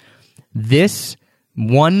onions. This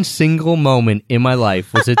one single moment in my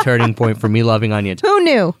life was a turning point for me loving onions. Who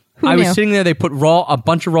knew? I was sitting there. They put a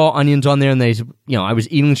bunch of raw onions on there, and I was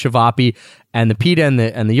eating Shavapi and the pita and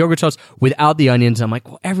the yogurt sauce without the onions. I'm like,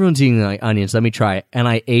 well, everyone's eating like onions. Let me try it. And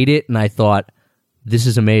I ate it, and I thought, this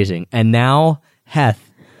is amazing. And now Heth,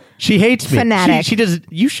 she hates me. Fanatic. She does.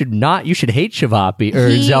 You should not. You should hate Shavapi or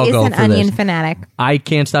He Zelgo is an for onion this. fanatic. I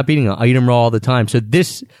can't stop eating them. I eat them raw all the time. So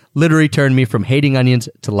this literally turned me from hating onions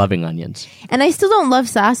to loving onions. And I still don't love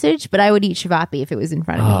sausage, but I would eat Shavapi if it was in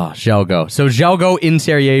front of me. Oh, Zelgo. So Zelgo in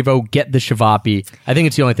Sarajevo, get the Shavapi. I think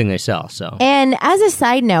it's the only thing they sell. So And as a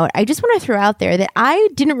side note, I just want to throw out there that I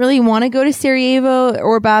didn't really want to go to Sarajevo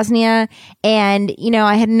or Bosnia. And,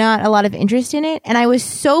 I had not a lot of interest in it. And I was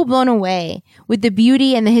so blown away with the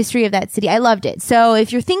beauty and the history of that city. I loved it. So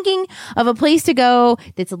if you're thinking of a place to go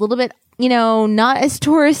that's a little bit, not as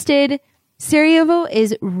touristed, Sarajevo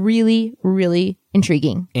is really, really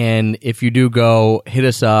intriguing. And if you do go, hit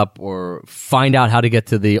us up or find out how to get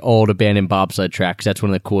to the old abandoned bobsled track, 'cause that's one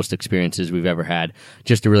of the coolest experiences we've ever had.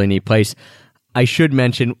 Just a really neat place. I should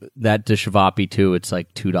mention that to Shavapi too, it's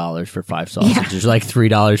like $2 for 5 sausages, like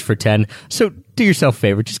 $3 for 10. So do yourself a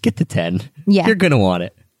favor, just get the 10. Yeah. You're going to want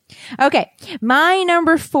it. Okay. My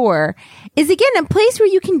number 4 is again a place where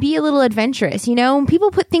you can be a little adventurous. When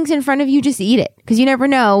people put things in front of you, just eat it. Because you never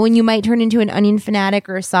know when you might turn into an onion fanatic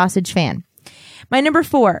or a sausage fan. My number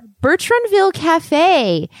 4, Bertrandville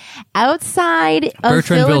Cafe, outside of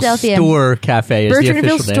Bertrandville Philadelphia. Store Cafe is the Bertrandville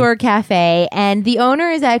official name. Store Cafe. And the owner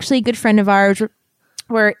is actually a good friend of ours.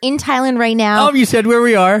 We're in Thailand right now. Oh, you said where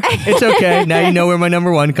we are. It's okay. Now you know where my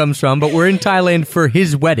number 1 comes from. But we're in Thailand for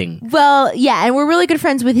his wedding. Well, yeah, and we're really good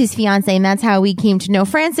friends with his fiance, and that's how we came to know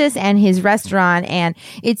Francis and his restaurant. And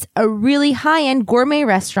it's a really high-end gourmet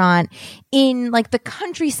restaurant in like the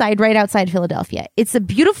countryside right outside Philadelphia. It's a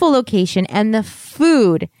beautiful location, and the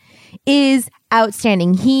food is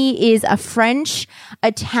outstanding. He is a French,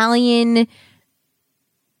 Italian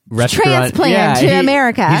restaurant. Transplant to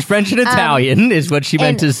America. He's French and Italian, is what she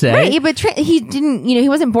meant to say. Right, but he didn't, he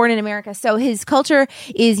wasn't born in America. So his culture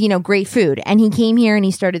is, great food. And he came here and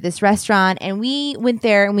he started this restaurant. And we went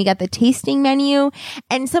there and we got the tasting menu.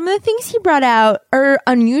 And some of the things he brought out are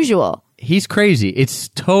unusual. He's crazy. It's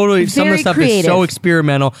totally, some of the stuff creative. is so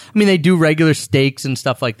experimental. I mean, they do regular steaks and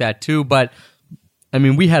stuff like that too, but I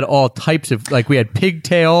mean, we had all types of, we had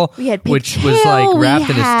pigtail, which was wrapped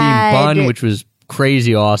in a steamed bun, which was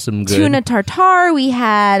crazy awesome good. Tuna tartare. We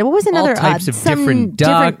had, what was another? All types of different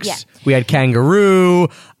ducks. We had kangaroo.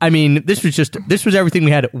 I mean, this was everything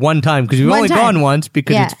we had at one time because we've only gone once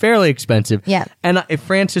because it's fairly expensive. Yeah. And if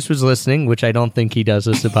Francis was listening, which I don't think he does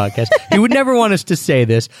this podcast, he would never want us to say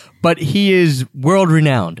this, but he is world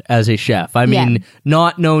renowned as a chef. I mean,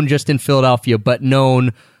 not known just in Philadelphia, but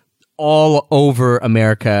known all over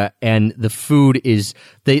America, and the food is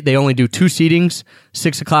they only do 2 seatings,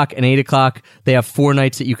 6 o'clock and 8 o'clock. They have 4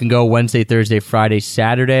 nights that you can go: Wednesday, Thursday, Friday,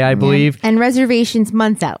 Saturday, I believe. And reservations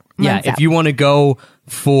months out. If you want to go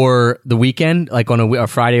for the weekend, like on a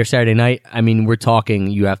Friday or Saturday night, I mean, we're talking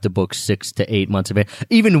you have to book 6 to 8 months of it.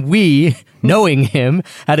 Even we, knowing him,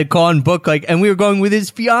 had to call and book and we were going with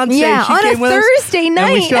his fiance. Yeah, she on came a with Thursday us, night.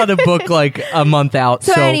 and we still had to book a month out.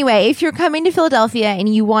 So anyway, if you're coming to Philadelphia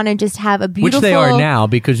and you want to just have a beautiful, which they are now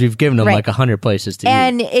because we've given them 100 places to eat.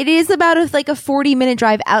 And it is about a 40-minute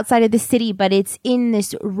drive outside of the city, but it's in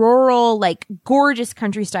this rural, gorgeous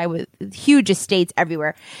countryside with huge estates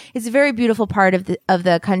everywhere. It's a very beautiful part of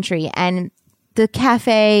the country, and the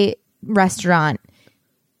cafe restaurant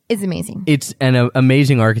is amazing. It's an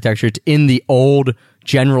amazing architecture. It's in the old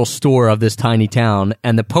general store of this tiny town,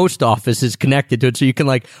 and the post office is connected to it, so you can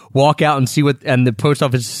walk out and see and the post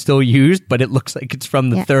office is still used, but it looks like it's from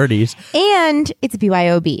the 30s. And it's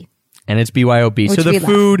BYOB. And it's BYOB. Which so the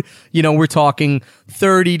food, we're talking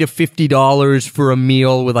 $30 to $50 for a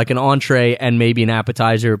meal with an entree and maybe an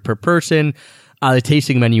appetizer per person. The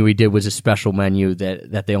tasting menu we did was a special menu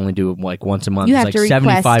that they only do once a month. You have it's to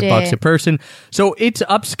 $75 a person. So it's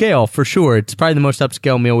upscale for sure. It's probably the most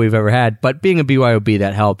upscale meal we've ever had. But being a BYOB,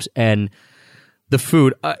 that helps. And the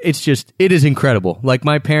food, it is incredible.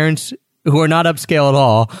 My parents, who are not upscale at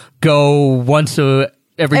all, go once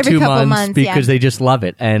every 2 months because they just love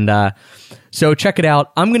it. And so check it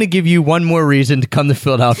out. I'm going to give you one more reason to come to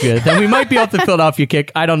Philadelphia. Then we might be off the Philadelphia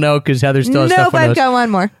kick. I don't know because Heather still has stuff on us. No, but got one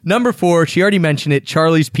more. Number 4, she already mentioned it,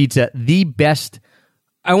 Charlie's Pizza. The best,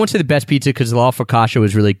 I won't say the best pizza because the La Focaccia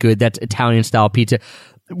was really good. That's Italian-style pizza.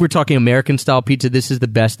 We're talking American-style pizza. This is the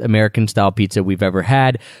best American-style pizza we've ever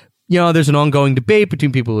had. There's an ongoing debate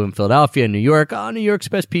between people who in Philadelphia and New York. Oh, New York's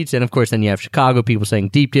best pizza. And of course, then you have Chicago, people saying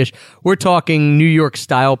deep dish. We're talking New York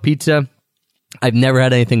style pizza. I've never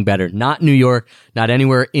had anything better. Not New York, not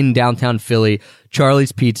anywhere in downtown Philly.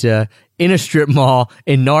 Charlie's Pizza in a strip mall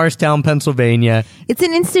in Norristown, Pennsylvania. It's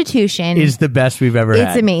an institution. Is the best we've ever had.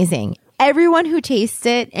 It's amazing. Everyone who tastes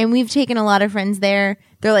it, and we've taken a lot of friends there,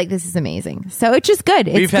 they're like, this is amazing. So it's just good.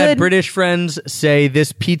 We've had British friends say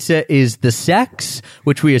this pizza is the sex,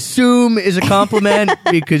 which we assume is a compliment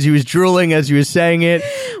because he was drooling as he was saying it.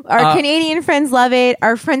 Our Canadian friends love it.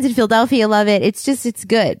 Our friends in Philadelphia love it. It's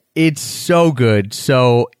good. It's so good.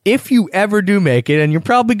 So if you ever do make it, and you're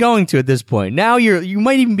probably going to at this point, now you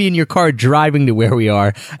might even be in your car driving to where we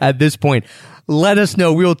are at this point. Let us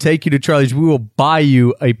know. We will take you to Charlie's. We will buy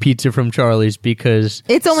you a pizza from Charlie's because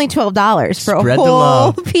it's only $12 for a whole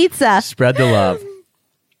love. Pizza. Spread the love.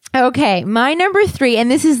 Okay, my number 3, and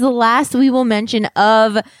this is the last we will mention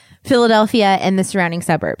of Philadelphia and the surrounding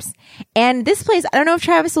suburbs. And this place, I don't know if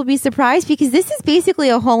Travis will be surprised because this is basically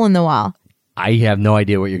a hole in the wall. I have no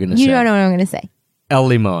idea what you're going to say. You don't know what I'm going to say. El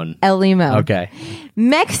Limon. El Limon. Okay.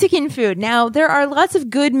 Mexican food. Now, there are lots of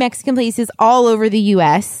good Mexican places all over the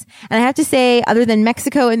U.S. And I have to say, other than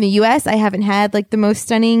Mexico and the U.S., I haven't had the most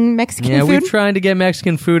stunning Mexican food. Yeah, we're trying to get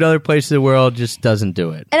Mexican food other places of the world, just doesn't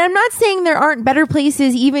do it. And I'm not saying there aren't better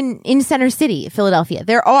places even in Center City, Philadelphia.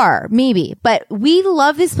 There are, maybe. But we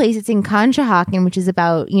love this place. It's in Conshohocken, which is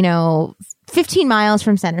about, 15 miles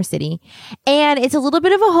from Center City. And it's a little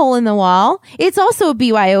bit of a hole in the wall. It's also a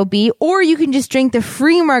BYOB, or you can just drink the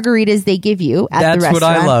free margaritas they give you at the restaurant. That's what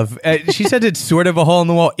I love. She said it's sort of a hole in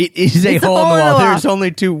the wall. It is a hole in the wall. There's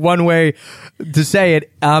only one way to say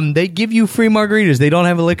it. They give you free margaritas. They don't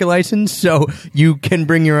have a liquor license, so you can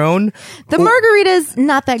bring your own. The margaritas,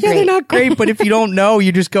 not that great. Yeah, they're not great, but if you don't know,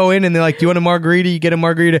 you just go in and they're like, do you want a margarita? You get a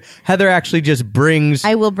margarita. Heather actually just brings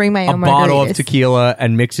I will bring my own a bottle of tequila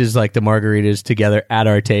and mixes the margaritas together at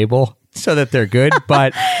our table so that they're good.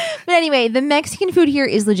 But But anyway, the Mexican food here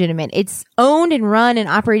is legitimate. It's owned and run and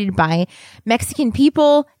operated by Mexican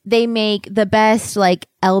people. They make the best like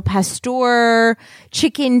El Pastor,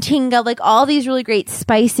 chicken tinga, like all these really great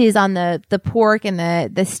spices on the pork and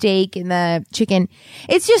the steak and the chicken.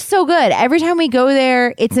 It's just so good. Every time we go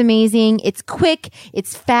there, it's amazing. It's quick,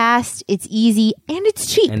 it's fast, it's easy, and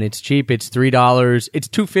it's cheap. And it's cheap. It's $3. It's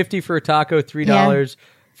 $2.50 for a taco, $3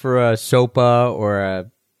 for a sopa or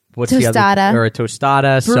a what's the Tostada. other or a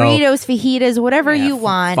tostada. Burritos, fajitas, whatever Yeah, you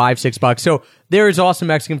want. $5-6. So there is awesome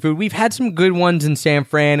Mexican food. We've had some good ones in San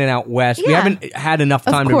Fran and out west. We Yeah. haven't had enough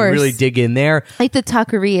Of time to course. really dig in there, Like the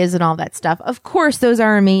taquerias and all that stuff. Of course, those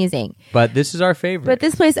are amazing. but this is our favorite. But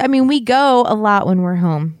this place, I mean, we go a lot when we're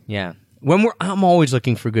home. Yeah. I'm always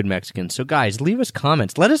looking for good Mexicans. So guys, leave us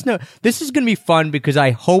comments. Let us know. This is going to be fun because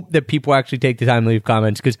I hope that people actually take the time to leave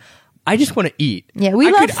comments because I just want to eat. Yeah,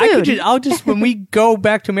 we love food. I'll just, when we go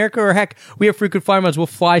back to America or heck, we have frequent flyer miles, we'll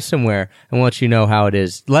fly somewhere and we'll let you know how it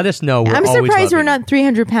is. Let us know. I'm always surprised we're loving it. not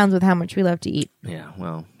 300 pounds with how much we love to eat. Yeah,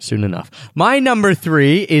 well, soon enough. My number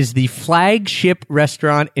 3 is the flagship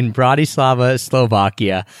restaurant in Bratislava,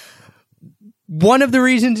 Slovakia. One of the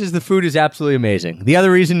reasons is the food is absolutely amazing. The other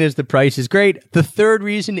reason is the price is great. The third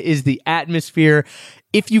reason is the atmosphere.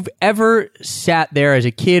 If you've ever sat there as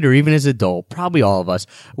a kid or even as an adult, probably all of us,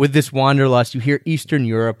 with this wanderlust, you hear Eastern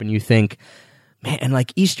Europe and you think, man,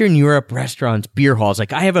 like Eastern Europe restaurants, beer halls,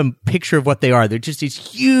 like I have a picture of what they are. They're just these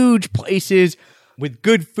huge places with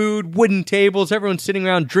good food, wooden tables, everyone's sitting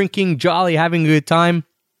around drinking, jolly, having a good time.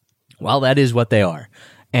 Well, that is what they are.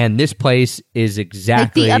 And this place is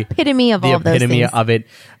exactly Like the epitome of all of those things. of it.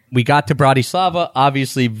 We got to Bratislava,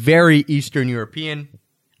 obviously very Eastern European.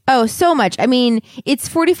 Oh, so much. I mean, it's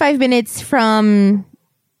 45 minutes from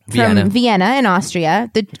Vienna. Vienna in Austria,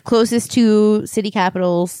 the closest two city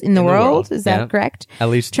capitals in the world. Is that yeah. correct? At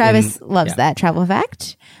least Travis loves that travel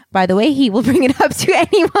fact. By the way, he will bring it up to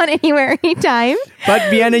anyone, anywhere, anytime. But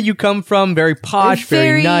Vienna, you come from, very posh,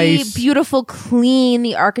 very nice. Beautiful, clean,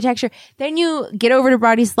 the architecture. Then you get over to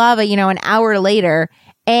Bratislava, an hour later,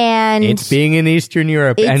 and It's being in Eastern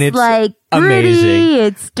Europe, and it's like gritty, amazing.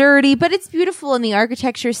 it's dirty, but it's beautiful, and the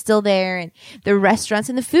architecture is still there, and the restaurants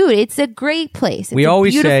and the food. It's a great place. It's We a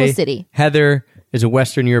always beautiful say city. Heather is a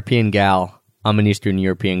Western European gal. I'm an Eastern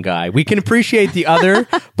European guy. We can appreciate the other,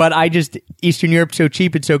 but Eastern Europe's so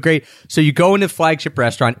cheap and so great. So you go into the flagship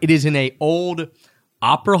restaurant. It is in a old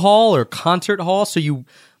opera hall or concert hall. So you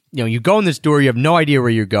go in this door, you have no idea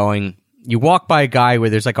where you're going. You walk by a guy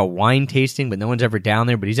where there's like a wine tasting, but no one's ever down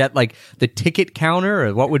there. But he's at like the ticket counter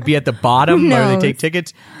or what would be at the bottom Who where they knows? take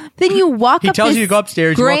tickets. Then you walk He up tells this you to go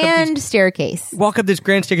upstairs, you walk up grand staircase. Walk up this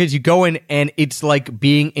grand staircase, you go in, and it's like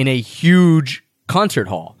being in a huge concert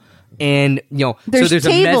hall. And, There's so there's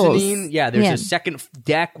tables. a mezzanine. Yeah, there's Yeah. a second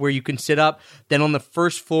deck where you can sit up. Then on the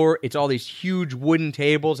first floor, it's all these huge wooden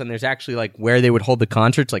tables, and there's actually like where they would hold the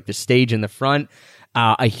concerts, like the stage in the front,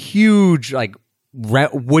 a huge like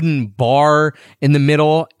wooden bar in the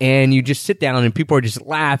middle, and you just sit down, and people are just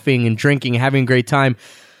laughing and drinking and having a great time.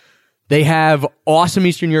 They have awesome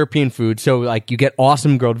Eastern European food. So like you get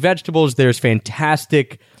awesome grilled vegetables. There's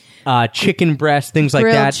fantastic chicken breast, things like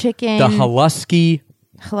Grilled that. chicken. The haluski.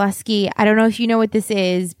 Haluski. I don't know if you know what this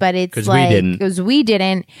is, but it's 'Cause we like didn't. because we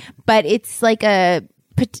didn't. But it's like not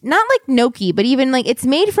like gnocchi, but even like it's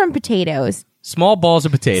made from potatoes, Small balls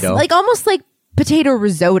of potato. like almost like potato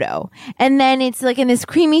risotto, and then it's like in this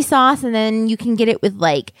creamy sauce, and then you can get it with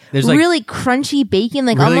like There's, like, really crunchy bacon,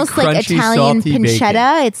 like really almost like crunchy, Italian salty pancetta.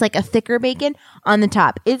 bacon. It's like a thicker bacon on the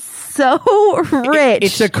top. It's so rich.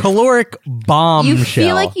 It's a caloric bomb you shell.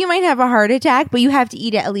 feel like you might have a heart attack, but you have to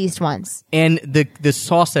eat it at least once. And the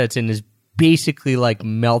sauce that's in is basically like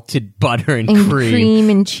melted butter and, And cream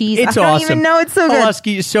and cheese. It's I don't awesome. even know. It's so good.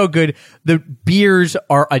 Haluski is so good. The beers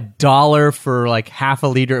are $1 for like half a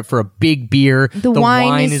liter for a big beer. The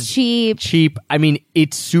wine is cheap. Cheap. I mean,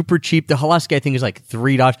 it's super cheap. The Haluski, I think, is like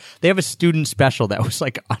 $3. They have a student special that was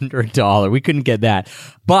like under $1. We couldn't get that.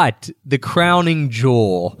 But the crowning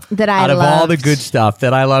jewel That I out of all the loved. good stuff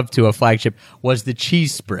that I love to a flagship was the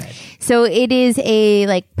cheese spread. So it is a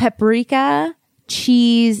like paprika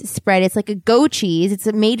cheese spread. It's like a goat cheese. It's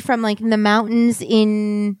made from like in the mountains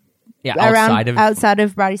in Yeah, outside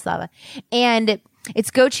of Bratislava, and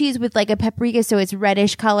it's goat cheese with like a paprika, so it's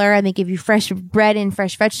reddish color, and they give you fresh bread and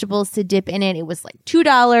fresh vegetables to dip in it. It was like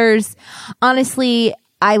 $2. Honestly,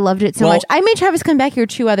 I loved it so Well- much. I made Travis come back here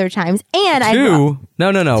 2 other times, and I Two?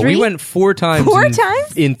 No. 3? We went 4 times. 4 in,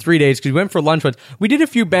 times? in 3 days because we went for lunch once. We did a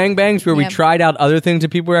few bang bangs where we Yep. tried out other things that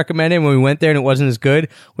people recommended. When we went there and it wasn't as good,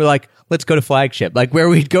 we're like, let's go to Flagship. Like where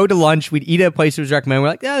we'd go to lunch, we'd eat at a place that was recommended. We're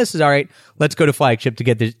like, yeah, this is all right. Let's go to Flagship to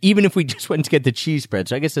get this. Even if we just went to get the cheese spread.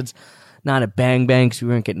 So I guess it's not a bang bang because we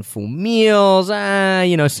weren't getting full meals.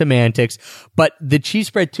 Semantics. But the cheese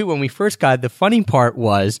spread too, when we first got it, the funny part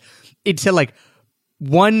was it said like,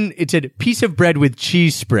 it said piece of bread with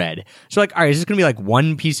cheese spread. So like, all right, is this going to be like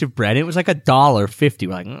one piece of bread? And it was like $1.50.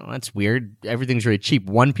 We're like, oh, that's weird. Everything's really cheap.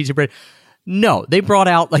 One piece of bread. No, they brought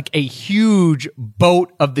out like a huge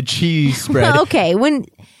boat of the cheese spread. okay, when It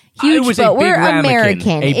huge was a boat. big We're ramekin.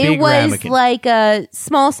 American. A It big was ramekin. like a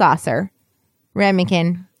small saucer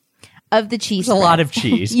ramekin of the cheese. It was a lot of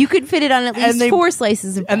cheese. You could fit it on at least 4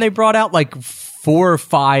 slices of bread. And they brought out like 4 or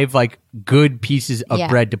 5 like good pieces of Yeah.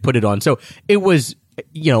 bread to put it on. So it was,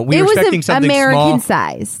 we it were was expecting something American small.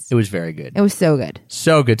 sized. It was very good. It was so good.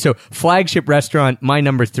 So good. So Flagship Restaurant, my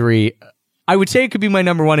number 3. I would say it could be my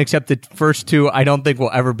number 1, except the first 2 I don't think will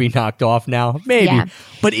ever be knocked off now. Maybe. Yeah.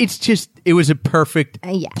 But it was a perfect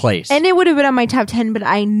place. And it would have been on my top 10, but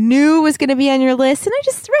I knew it was going to be on your list. And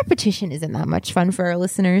repetition isn't that much fun for our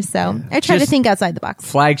listeners. So I try to Just- think outside the box.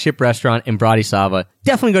 Flagship Restaurant in Bratislava.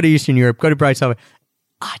 Definitely go to Eastern Europe. Go to Bratislava.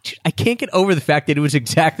 I can't get over the fact that it was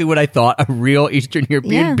exactly what I thought a real Eastern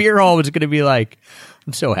European Yeah. beer hall was going to be like.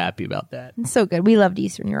 I'm so happy about that. So good. We loved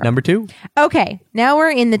Eastern Europe. Number 2. Okay. Now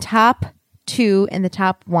we're in the top 2 and the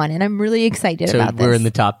top 1. And I'm really excited So about this. we're in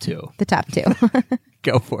the top 2. the top 2.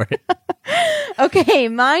 Go for it. Okay.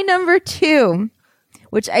 My number 2,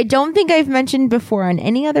 which I don't think I've mentioned before on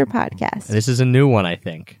any other podcast. This is a new one, I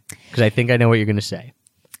think, because I think I know what you're going to say.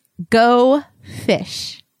 Go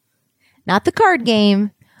Fish. Not the card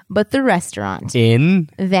game, but the restaurant. In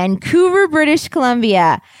Vancouver, British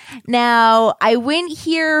Columbia. Now, I went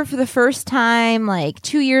here for the first time like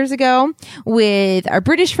 2 years ago with our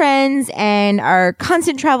British friends and our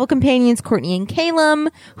constant travel companions, Courtney and Calum,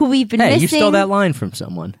 who we've been hey, missing. you stole that line from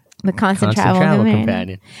someone. The constant travel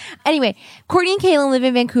companion. Anyway, Courtney and Calum live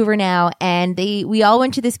in Vancouver now, and we all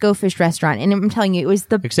went to this Go Fish restaurant, and I'm telling you, it was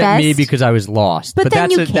the Except best. me because I was lost. But then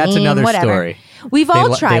that's another whatever. story. We've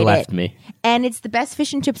all tried They left it. me. And it's the best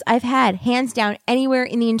fish and chips I've had, hands down, anywhere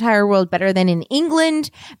in the entire world. Better than in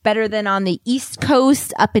England, better than on the East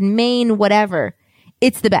Coast, up in Maine, whatever.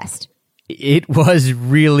 It's the best. It was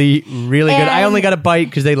really, really good. I And- only got a bite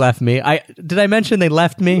because they left me. Did I mention they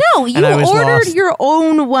left me? No, you And I was ordered lost? your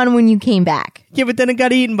own one when you came back. Yeah, but then it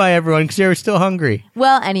got eaten by everyone because they were still hungry.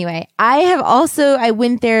 Well, anyway, I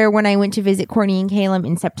went there when I went to visit Courtney and Calum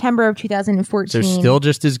in September of 2014. So still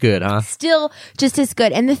just as good, huh? Still just as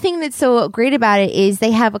good. And the thing that's so great about it is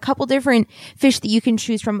they have a couple different fish that you can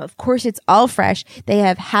choose from. Of course, it's all fresh. They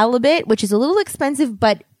have halibut, which is a little expensive,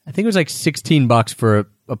 but I think it was like $16 for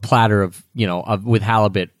a platter of with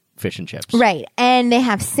halibut fish and chips. right. And they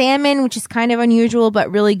have salmon, which is kind of unusual, but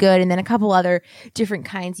really good. And then a couple other different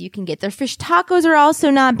kinds you can get. Their fish tacos are also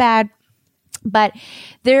not bad, but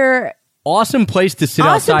they're Awesome place to sit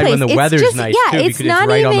awesome outside place. when the It's weather's just, nice yeah, too, it's because not it's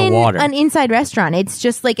right even on the water. an inside restaurant. It's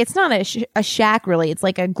just like, it's not a shack really. It's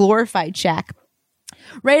like a glorified shack.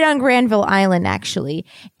 Right on Granville Island, actually.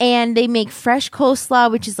 And they make fresh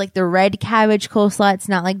coleslaw, which is like the red cabbage coleslaw. It's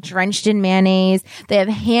not like drenched in mayonnaise. They have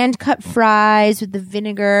hand cut fries with the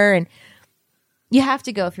vinegar, and you have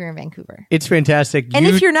to go if you're in Vancouver. It's fantastic. And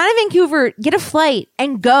if you're not in Vancouver, get a flight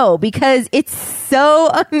and go because it's so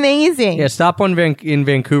amazing. Yeah, stop in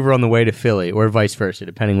Vancouver on the way to Philly, or vice versa,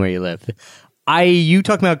 depending where you live. You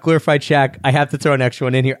talking about glorified shack? I have to throw an extra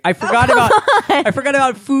one in here. I forgot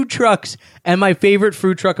about food trucks, and my favorite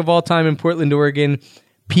food truck of all time in Portland, Oregon,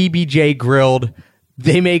 PBJ Grilled.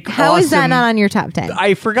 They make How awesome, is that not on your top 10?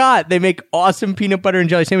 I forgot. They make awesome peanut butter and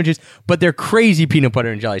jelly sandwiches, but they're crazy peanut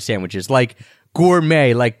butter and jelly sandwiches, like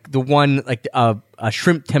gourmet, like the one like a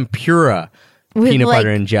shrimp tempura With peanut like-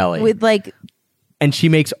 butter and jelly. With like And she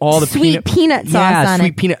makes all the sweet peanut sauce yeah, on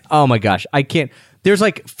sweet it. peanut. Oh my gosh, I can't. There's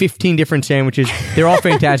like 15 different sandwiches. They're all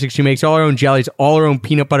fantastic. She makes all her own jellies, all her own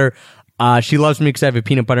peanut butter. She loves me because I have a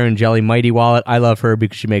peanut butter and jelly mighty wallet. I love her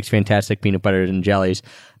because she makes fantastic peanut butters and jellies.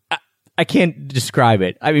 I can't describe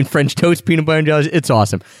it. I mean, French toast peanut butter and jellies. It's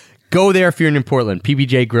awesome. Go there if you're in Portland.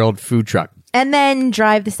 PBJ Grilled food truck. and then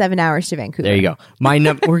drive the 7 hours to Vancouver. There you go.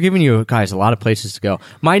 We're giving you guys a lot of places to go.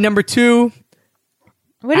 My number 2.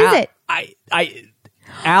 What is it?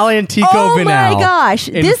 Al Antico Oh Vinal my gosh.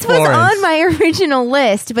 in This was Florence. on my original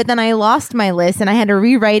list, but then I lost my list and I had to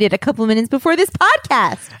rewrite it a couple minutes before this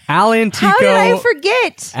podcast. Al Antico. How did I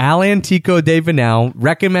forget? Al Antico de Vinal,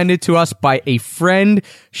 recommended to us by a friend.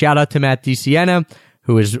 Shout out to Matt DeSiena.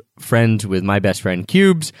 who is friends with my best friend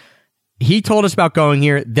Cubes. He told us about going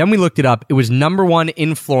here. Then we looked it up. It was number 1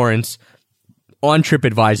 in Florence on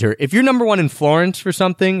TripAdvisor. If you're number 1 in Florence for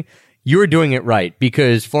something, you're doing it right,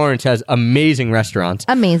 because Florence has amazing restaurants.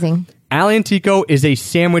 Amazing. Al Antico is a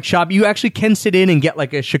sandwich shop. You actually can sit in and get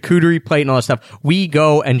like a charcuterie plate and all that stuff. We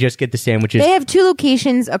go and just get the sandwiches. They have 2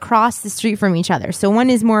 locations across the street from each other. So one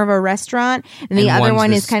is more of a restaurant, and the other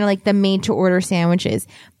one is kind of like the made-to-order sandwiches.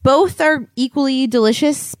 Both are equally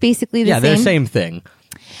delicious, basically the same. Yeah, they're the same thing.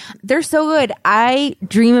 They're so good. I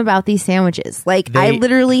dream about these sandwiches. Like, I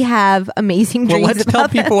literally have amazing dreams Well, let's tell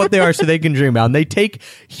about them. people what they are so they can dream about them. They take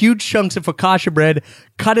huge chunks of focaccia bread,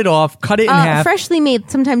 cut it off, cut it in half. Freshly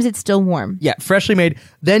made. Sometimes it's still warm. Yeah, freshly made.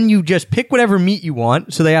 Then you just pick whatever meat you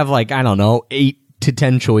want. So they have like, I don't know, 8 to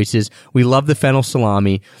 10 choices. We love the fennel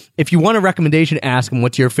salami. If you want a recommendation, ask them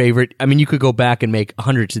what's your favorite. I mean, you could go back and make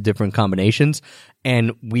hundreds of different combinations.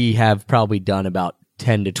 And we have probably done about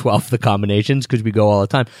 10 to 12 of the combinations because we go all the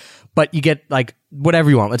time. But you get like whatever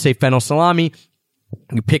you want. Let's say fennel salami.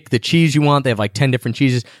 You pick the cheese you want. They have like 10 different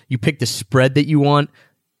cheeses. You pick the spread that you want.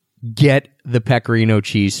 Get the pecorino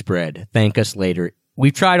cheese spread. Thank us later.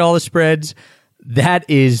 We've tried all the spreads. That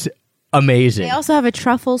is amazing. They also have a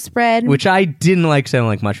truffle spread. Which I didn't like, because I don't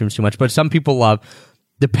like mushrooms too much, but some people love.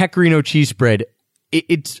 The pecorino cheese spread,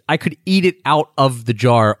 it's I could eat it out of the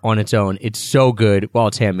jar on its own. It's so good. Well,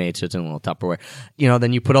 it's handmade, so it's in a little Tupperware. You know,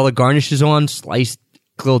 then you put all the garnishes on, sliced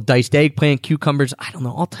little diced eggplant, cucumbers, I don't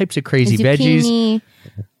know, all types of crazy zucchini,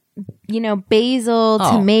 veggies. Basil,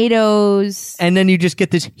 tomatoes. And then you just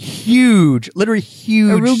get this huge, literally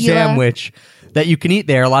huge arugula sandwich that you can eat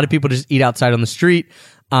there. A lot of people just eat outside on the street.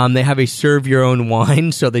 They have a serve your own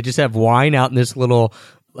wine, so they just have wine out in this little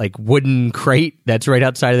like wooden crate that's right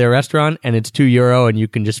outside of their restaurant, and it's €2, and you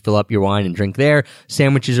can just fill up your wine and drink there.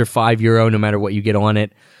 Sandwiches are €5 no matter what you get on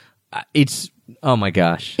it. Oh my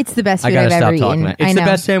gosh. It's the best I food gotta I've stop ever talking eaten. about it. It's the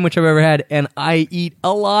best sandwich I've ever had, and I eat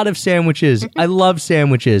a lot of sandwiches. I love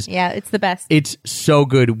sandwiches. Yeah, it's the best. It's so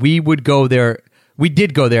good. We would go there. We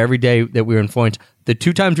did go there every day that we were in Florence. The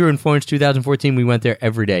 2 times we were in Florence, 2014, we went there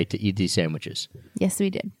every day to eat these sandwiches. Yes, we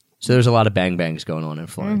did. So there's a lot of bang bangs going on in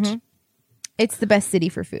Florence. Mm-hmm. It's the best city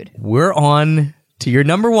for food. We're on to your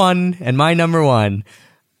number 1 and my number 1.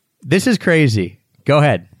 This is crazy. Go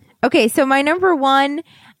ahead. Okay, so my number 1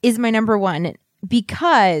 is my number 1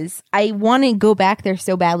 because I want to go back there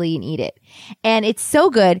so badly and eat it. And it's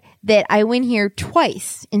so good that I went here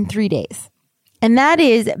twice in 3 days. And that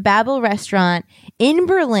is Babel Restaurant in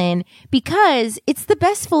Berlin, because it's the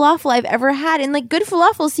best falafel I've ever had. And like, good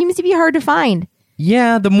falafel seems to be hard to find.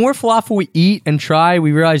 Yeah, the more falafel we eat and try,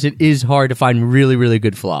 we realize it is hard to find really, really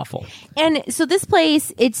good falafel. And so this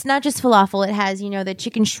place, it's not just falafel. It has, the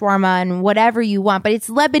chicken shawarma and whatever you want, but it's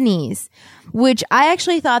Lebanese, which I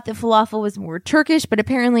actually thought that falafel was more Turkish, but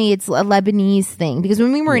apparently it's a Lebanese thing, because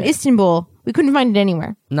when we were in Istanbul, we couldn't find it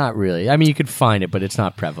anywhere. Not really. I mean, you could find it, but it's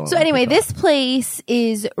not prevalent. So anyway, this place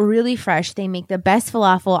is really fresh. They make the best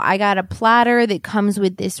falafel. I got a platter that comes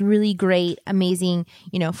with this really great, amazing,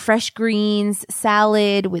 fresh greens,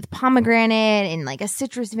 salad with pomegranate and like a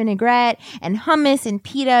citrus vinaigrette and hummus and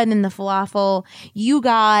pita, and then the falafel. You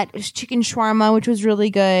got chicken shawarma, which was really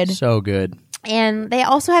good. So good. And they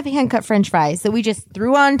also have hand-cut french fries that we just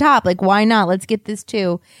threw on top. Like, why not? Let's get this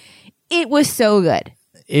too. It was so good.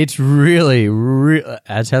 It's really,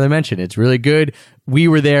 as Heather mentioned, it's really good. We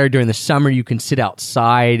were there during the summer. You can sit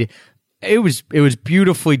outside. It was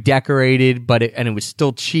beautifully decorated, but it was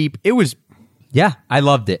still cheap. I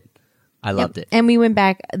loved it. I loved it. And we went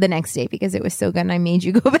back the next day because it was so good and I made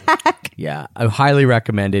you go back. Yeah, I highly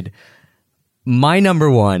recommended. My number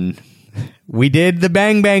 1, we did the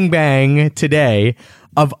bang, bang, bang today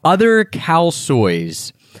of other khao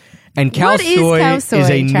soys. And khao soy is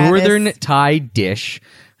a northern Thai dish.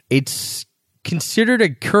 It's considered a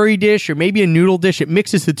curry dish or maybe a noodle dish. It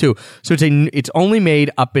mixes the two. So it's only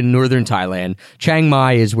made up in northern Thailand. Chiang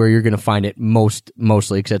Mai is where you're going to find it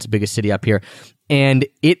mostly, because that's the biggest city up here. And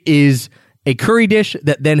it is a curry dish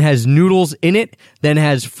that then has noodles in it, then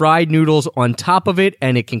has fried noodles on top of it,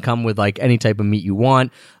 and it can come with like any type of meat you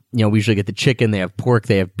want. We usually get the chicken, they have pork,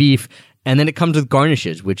 they have beef. And then it comes with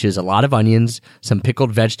garnishes, which is a lot of onions, some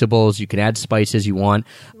pickled vegetables. You can add spices you want.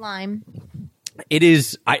 Lime. It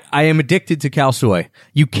is, I am addicted to khao soy.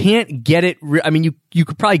 You can't get it, you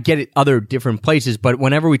could probably get it other different places, but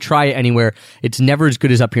whenever we try it anywhere, it's never as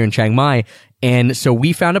good as up here in Chiang Mai. And so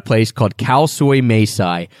we found a place called Khao Soy Mae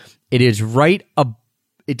Sai. It is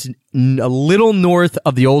it's a little north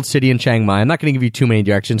of the old city in Chiang Mai. I'm not going to give you too many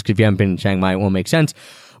directions, because if you haven't been in Chiang Mai, it won't make sense.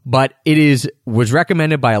 But was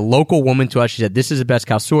recommended by a local woman to us. She said, this is the best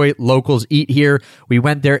khao soy. Locals eat here. We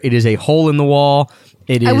went there. It is a hole in the wall.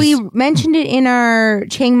 It is. We mentioned it in our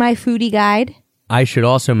Chiang Mai foodie guide. I should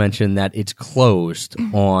also mention that it's closed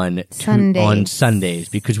on Sundays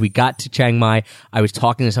because we got to Chiang Mai. I was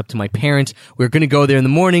talking this up to my parents. We were going to go there in the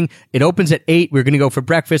morning. It opens at 8. We were going to go for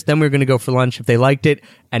breakfast. Then we were going to go for lunch if they liked it.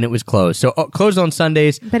 And it was closed. So closed on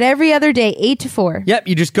Sundays. But every other day, 8 to 4. Yep.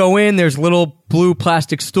 You just go in. There's little blue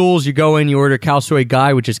plastic stools. You go in, you order khao soi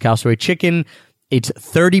gai, which is khao soi chicken. It's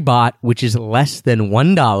 30 baht, which is less than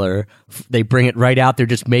 $1. They bring it right out. They're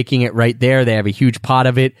just making it right there. They have a huge pot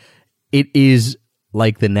of it. It is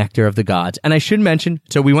like the nectar of the gods. And I should mention,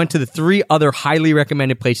 so we went to the 3 other highly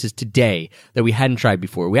recommended places today that we hadn't tried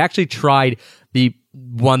before. We actually tried the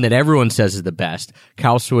one that everyone says is the best,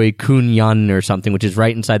 khao soi kun yan or something, which is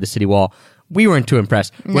right inside the city wall. We weren't too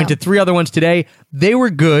impressed. No. Went to 3 other ones today. They were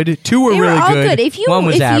good. 2 were really all good. If one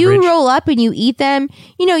was average. You roll up and you eat them,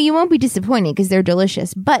 you won't be disappointed because they're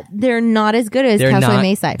delicious. But they're not as good as khao soi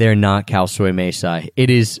mae sai. They're not khao soi mae sai. It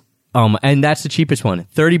is. And that's the cheapest one.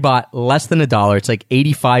 30 baht, less than $1. It's like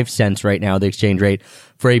 85 cents right now, the exchange rate,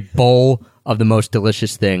 for a bowl of the most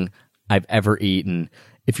delicious thing I've ever eaten.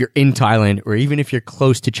 If you're in Thailand, or even if you're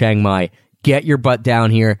close to Chiang Mai, get your butt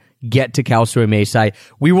down here. Get to khao soi mae sai.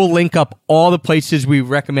 We will link up all the places we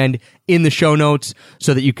recommend in the show notes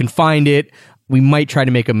so that you can find it. We might try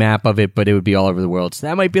to make a map of it, but it would be all over the world. So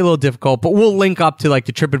that might be a little difficult, but we'll link up to like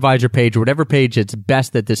the TripAdvisor page or whatever page that's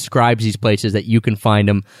best that describes these places that you can find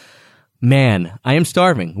them. Man, I am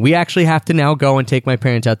starving. We actually have to now go and take my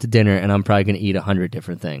parents out to dinner, and I'm probably going to eat 100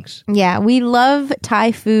 different things. Yeah, we love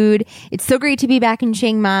Thai food. It's so great to be back in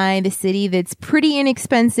Chiang Mai, the city that's pretty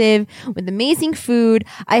inexpensive with amazing food.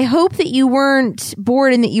 I hope that you weren't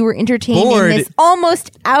bored and that you were entertained in this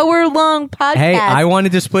almost hour-long podcast. Hey, I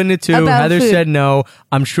wanted to split it too. Heather food. said no.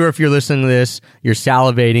 I'm sure if you're listening to this, you're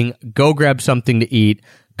salivating. Go grab something to eat.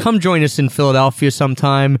 Come join us in Philadelphia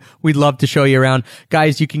sometime. We'd love to show you around.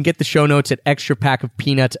 Guys, you can get the show notes at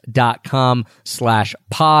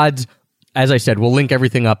extrapackofpeanuts.com/pods. As I said, we'll link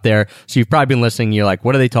everything up there. So you've probably been listening. You're like,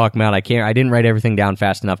 what are they talking about? I didn't write everything down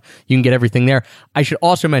fast enough. You can get everything there. I should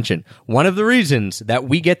also mention, one of the reasons that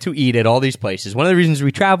we get to eat at all these places, one of the reasons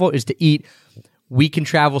we travel is to eat. We can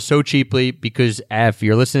travel so cheaply because if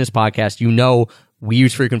you're listening to this podcast, we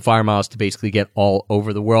use frequent flyer miles to basically get all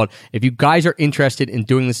over the world. If you guys are interested in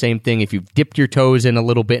doing the same thing, if you've dipped your toes in a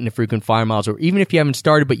little bit into frequent flyer miles, or even if you haven't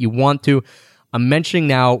started but you want to, I'm mentioning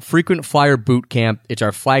now Frequent Flyer Boot Camp. It's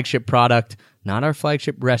our flagship product, not our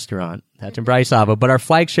flagship restaurant. That's in Bratislava, but our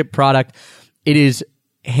flagship product. It is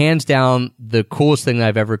hands down the coolest thing that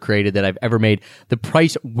I've ever created, that I've ever made. The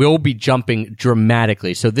price will be jumping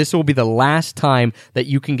dramatically. So this will be the last time that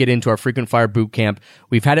you can get into our Frequent Flyer Boot Camp.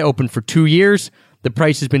 We've had it open for 2 years. The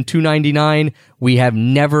price has been $299. We have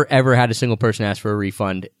never, ever had a single person ask for a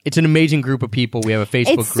refund. It's an amazing group of people. We have a Facebook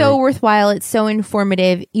group. It's so worthwhile. It's so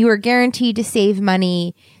informative. You are guaranteed to save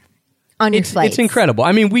money on your flights. It's incredible.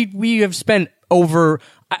 I mean, we have spent over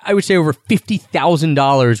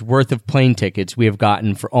 $50,000 worth of plane tickets we have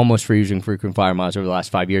gotten for using frequent flyer miles over the last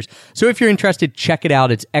 5 years. So if you're interested, check it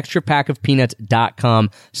out. It's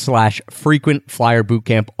extrapackofpeanuts.com/frequent flyer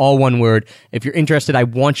bootcamp, all one word. If you're interested, I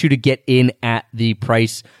want you to get in at the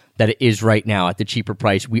price that it is right now, at the cheaper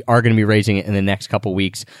price. We are going to be raising it in the next couple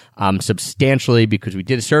weeks substantially, because we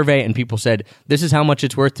did a survey and people said, this is how much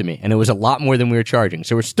it's worth to me. And it was a lot more than we were charging.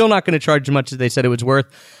 So we're still not going to charge as much as they said it was worth,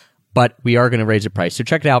 but we are going to raise the price. So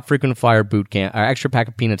check it out, Frequent Flyer Bootcamp,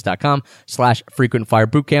 extrapackofpeanuts.com/frequent flyer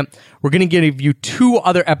bootcamp. We're going to give you 2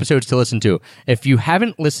 other episodes to listen to. If you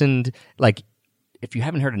haven't listened, if you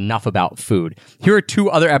haven't heard enough about food, here are 2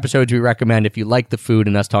 other episodes we recommend if you like the food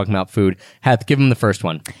and us talking about food. Heth, give them the first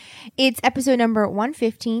one. It's episode number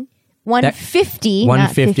 115. 150, not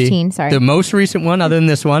 150. 15, sorry. The most recent one, other than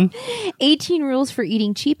this one. 18 Rules for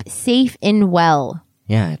Eating Cheap, Safe, and Well.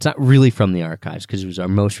 Yeah, it's not really from the archives because it was our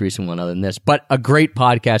most recent one other than this, but a great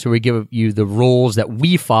podcast where we give you the rules that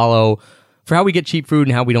we follow for how we get cheap food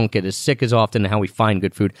and how we don't get as sick as often and how we find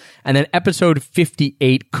good food. And then episode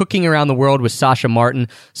 58, Cooking Around the World with Sasha Martin.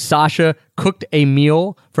 Sasha cooked a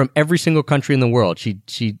meal from every single country in the world. She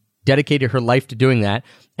dedicated her life to doing that,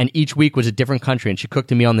 and each week was a different country, and she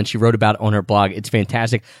cooked a meal, and then she wrote about it on her blog. It's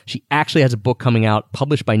fantastic. She actually has a book coming out,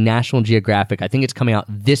 published by National Geographic. I think it's coming out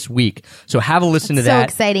this week. So have a listen to that. So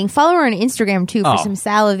exciting. Follow her on Instagram, too, for some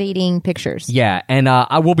salivating pictures. Yeah, and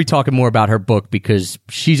I will be talking more about her book because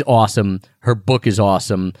she's awesome. Her book is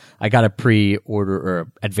awesome. I got a pre-order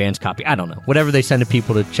or advanced copy. I don't know. Whatever they send to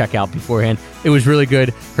people to check out beforehand. It was really good.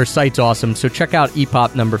 Her site's awesome. So check out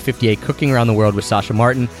EPOP number 58, Cooking Around the World with Sasha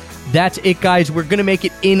Martin. That's it, guys. We're going to make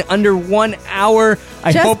it in under 1 hour.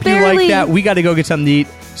 I hope you like that. We got to go get something to eat.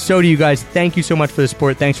 So do you guys. Thank you so much for the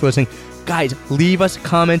support. Thanks for listening. Guys, leave us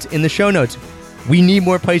comments in the show notes. We need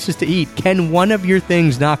more places to eat. Can one of your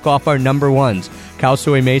things knock off our number ones?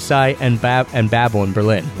 Kalsoy Meisai and Babel in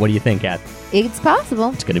Berlin. What do you think, Kat? It's possible.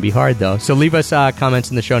 It's going to be hard, though. So leave us comments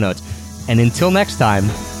in the show notes. And until next time,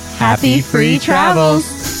 Happy free travels.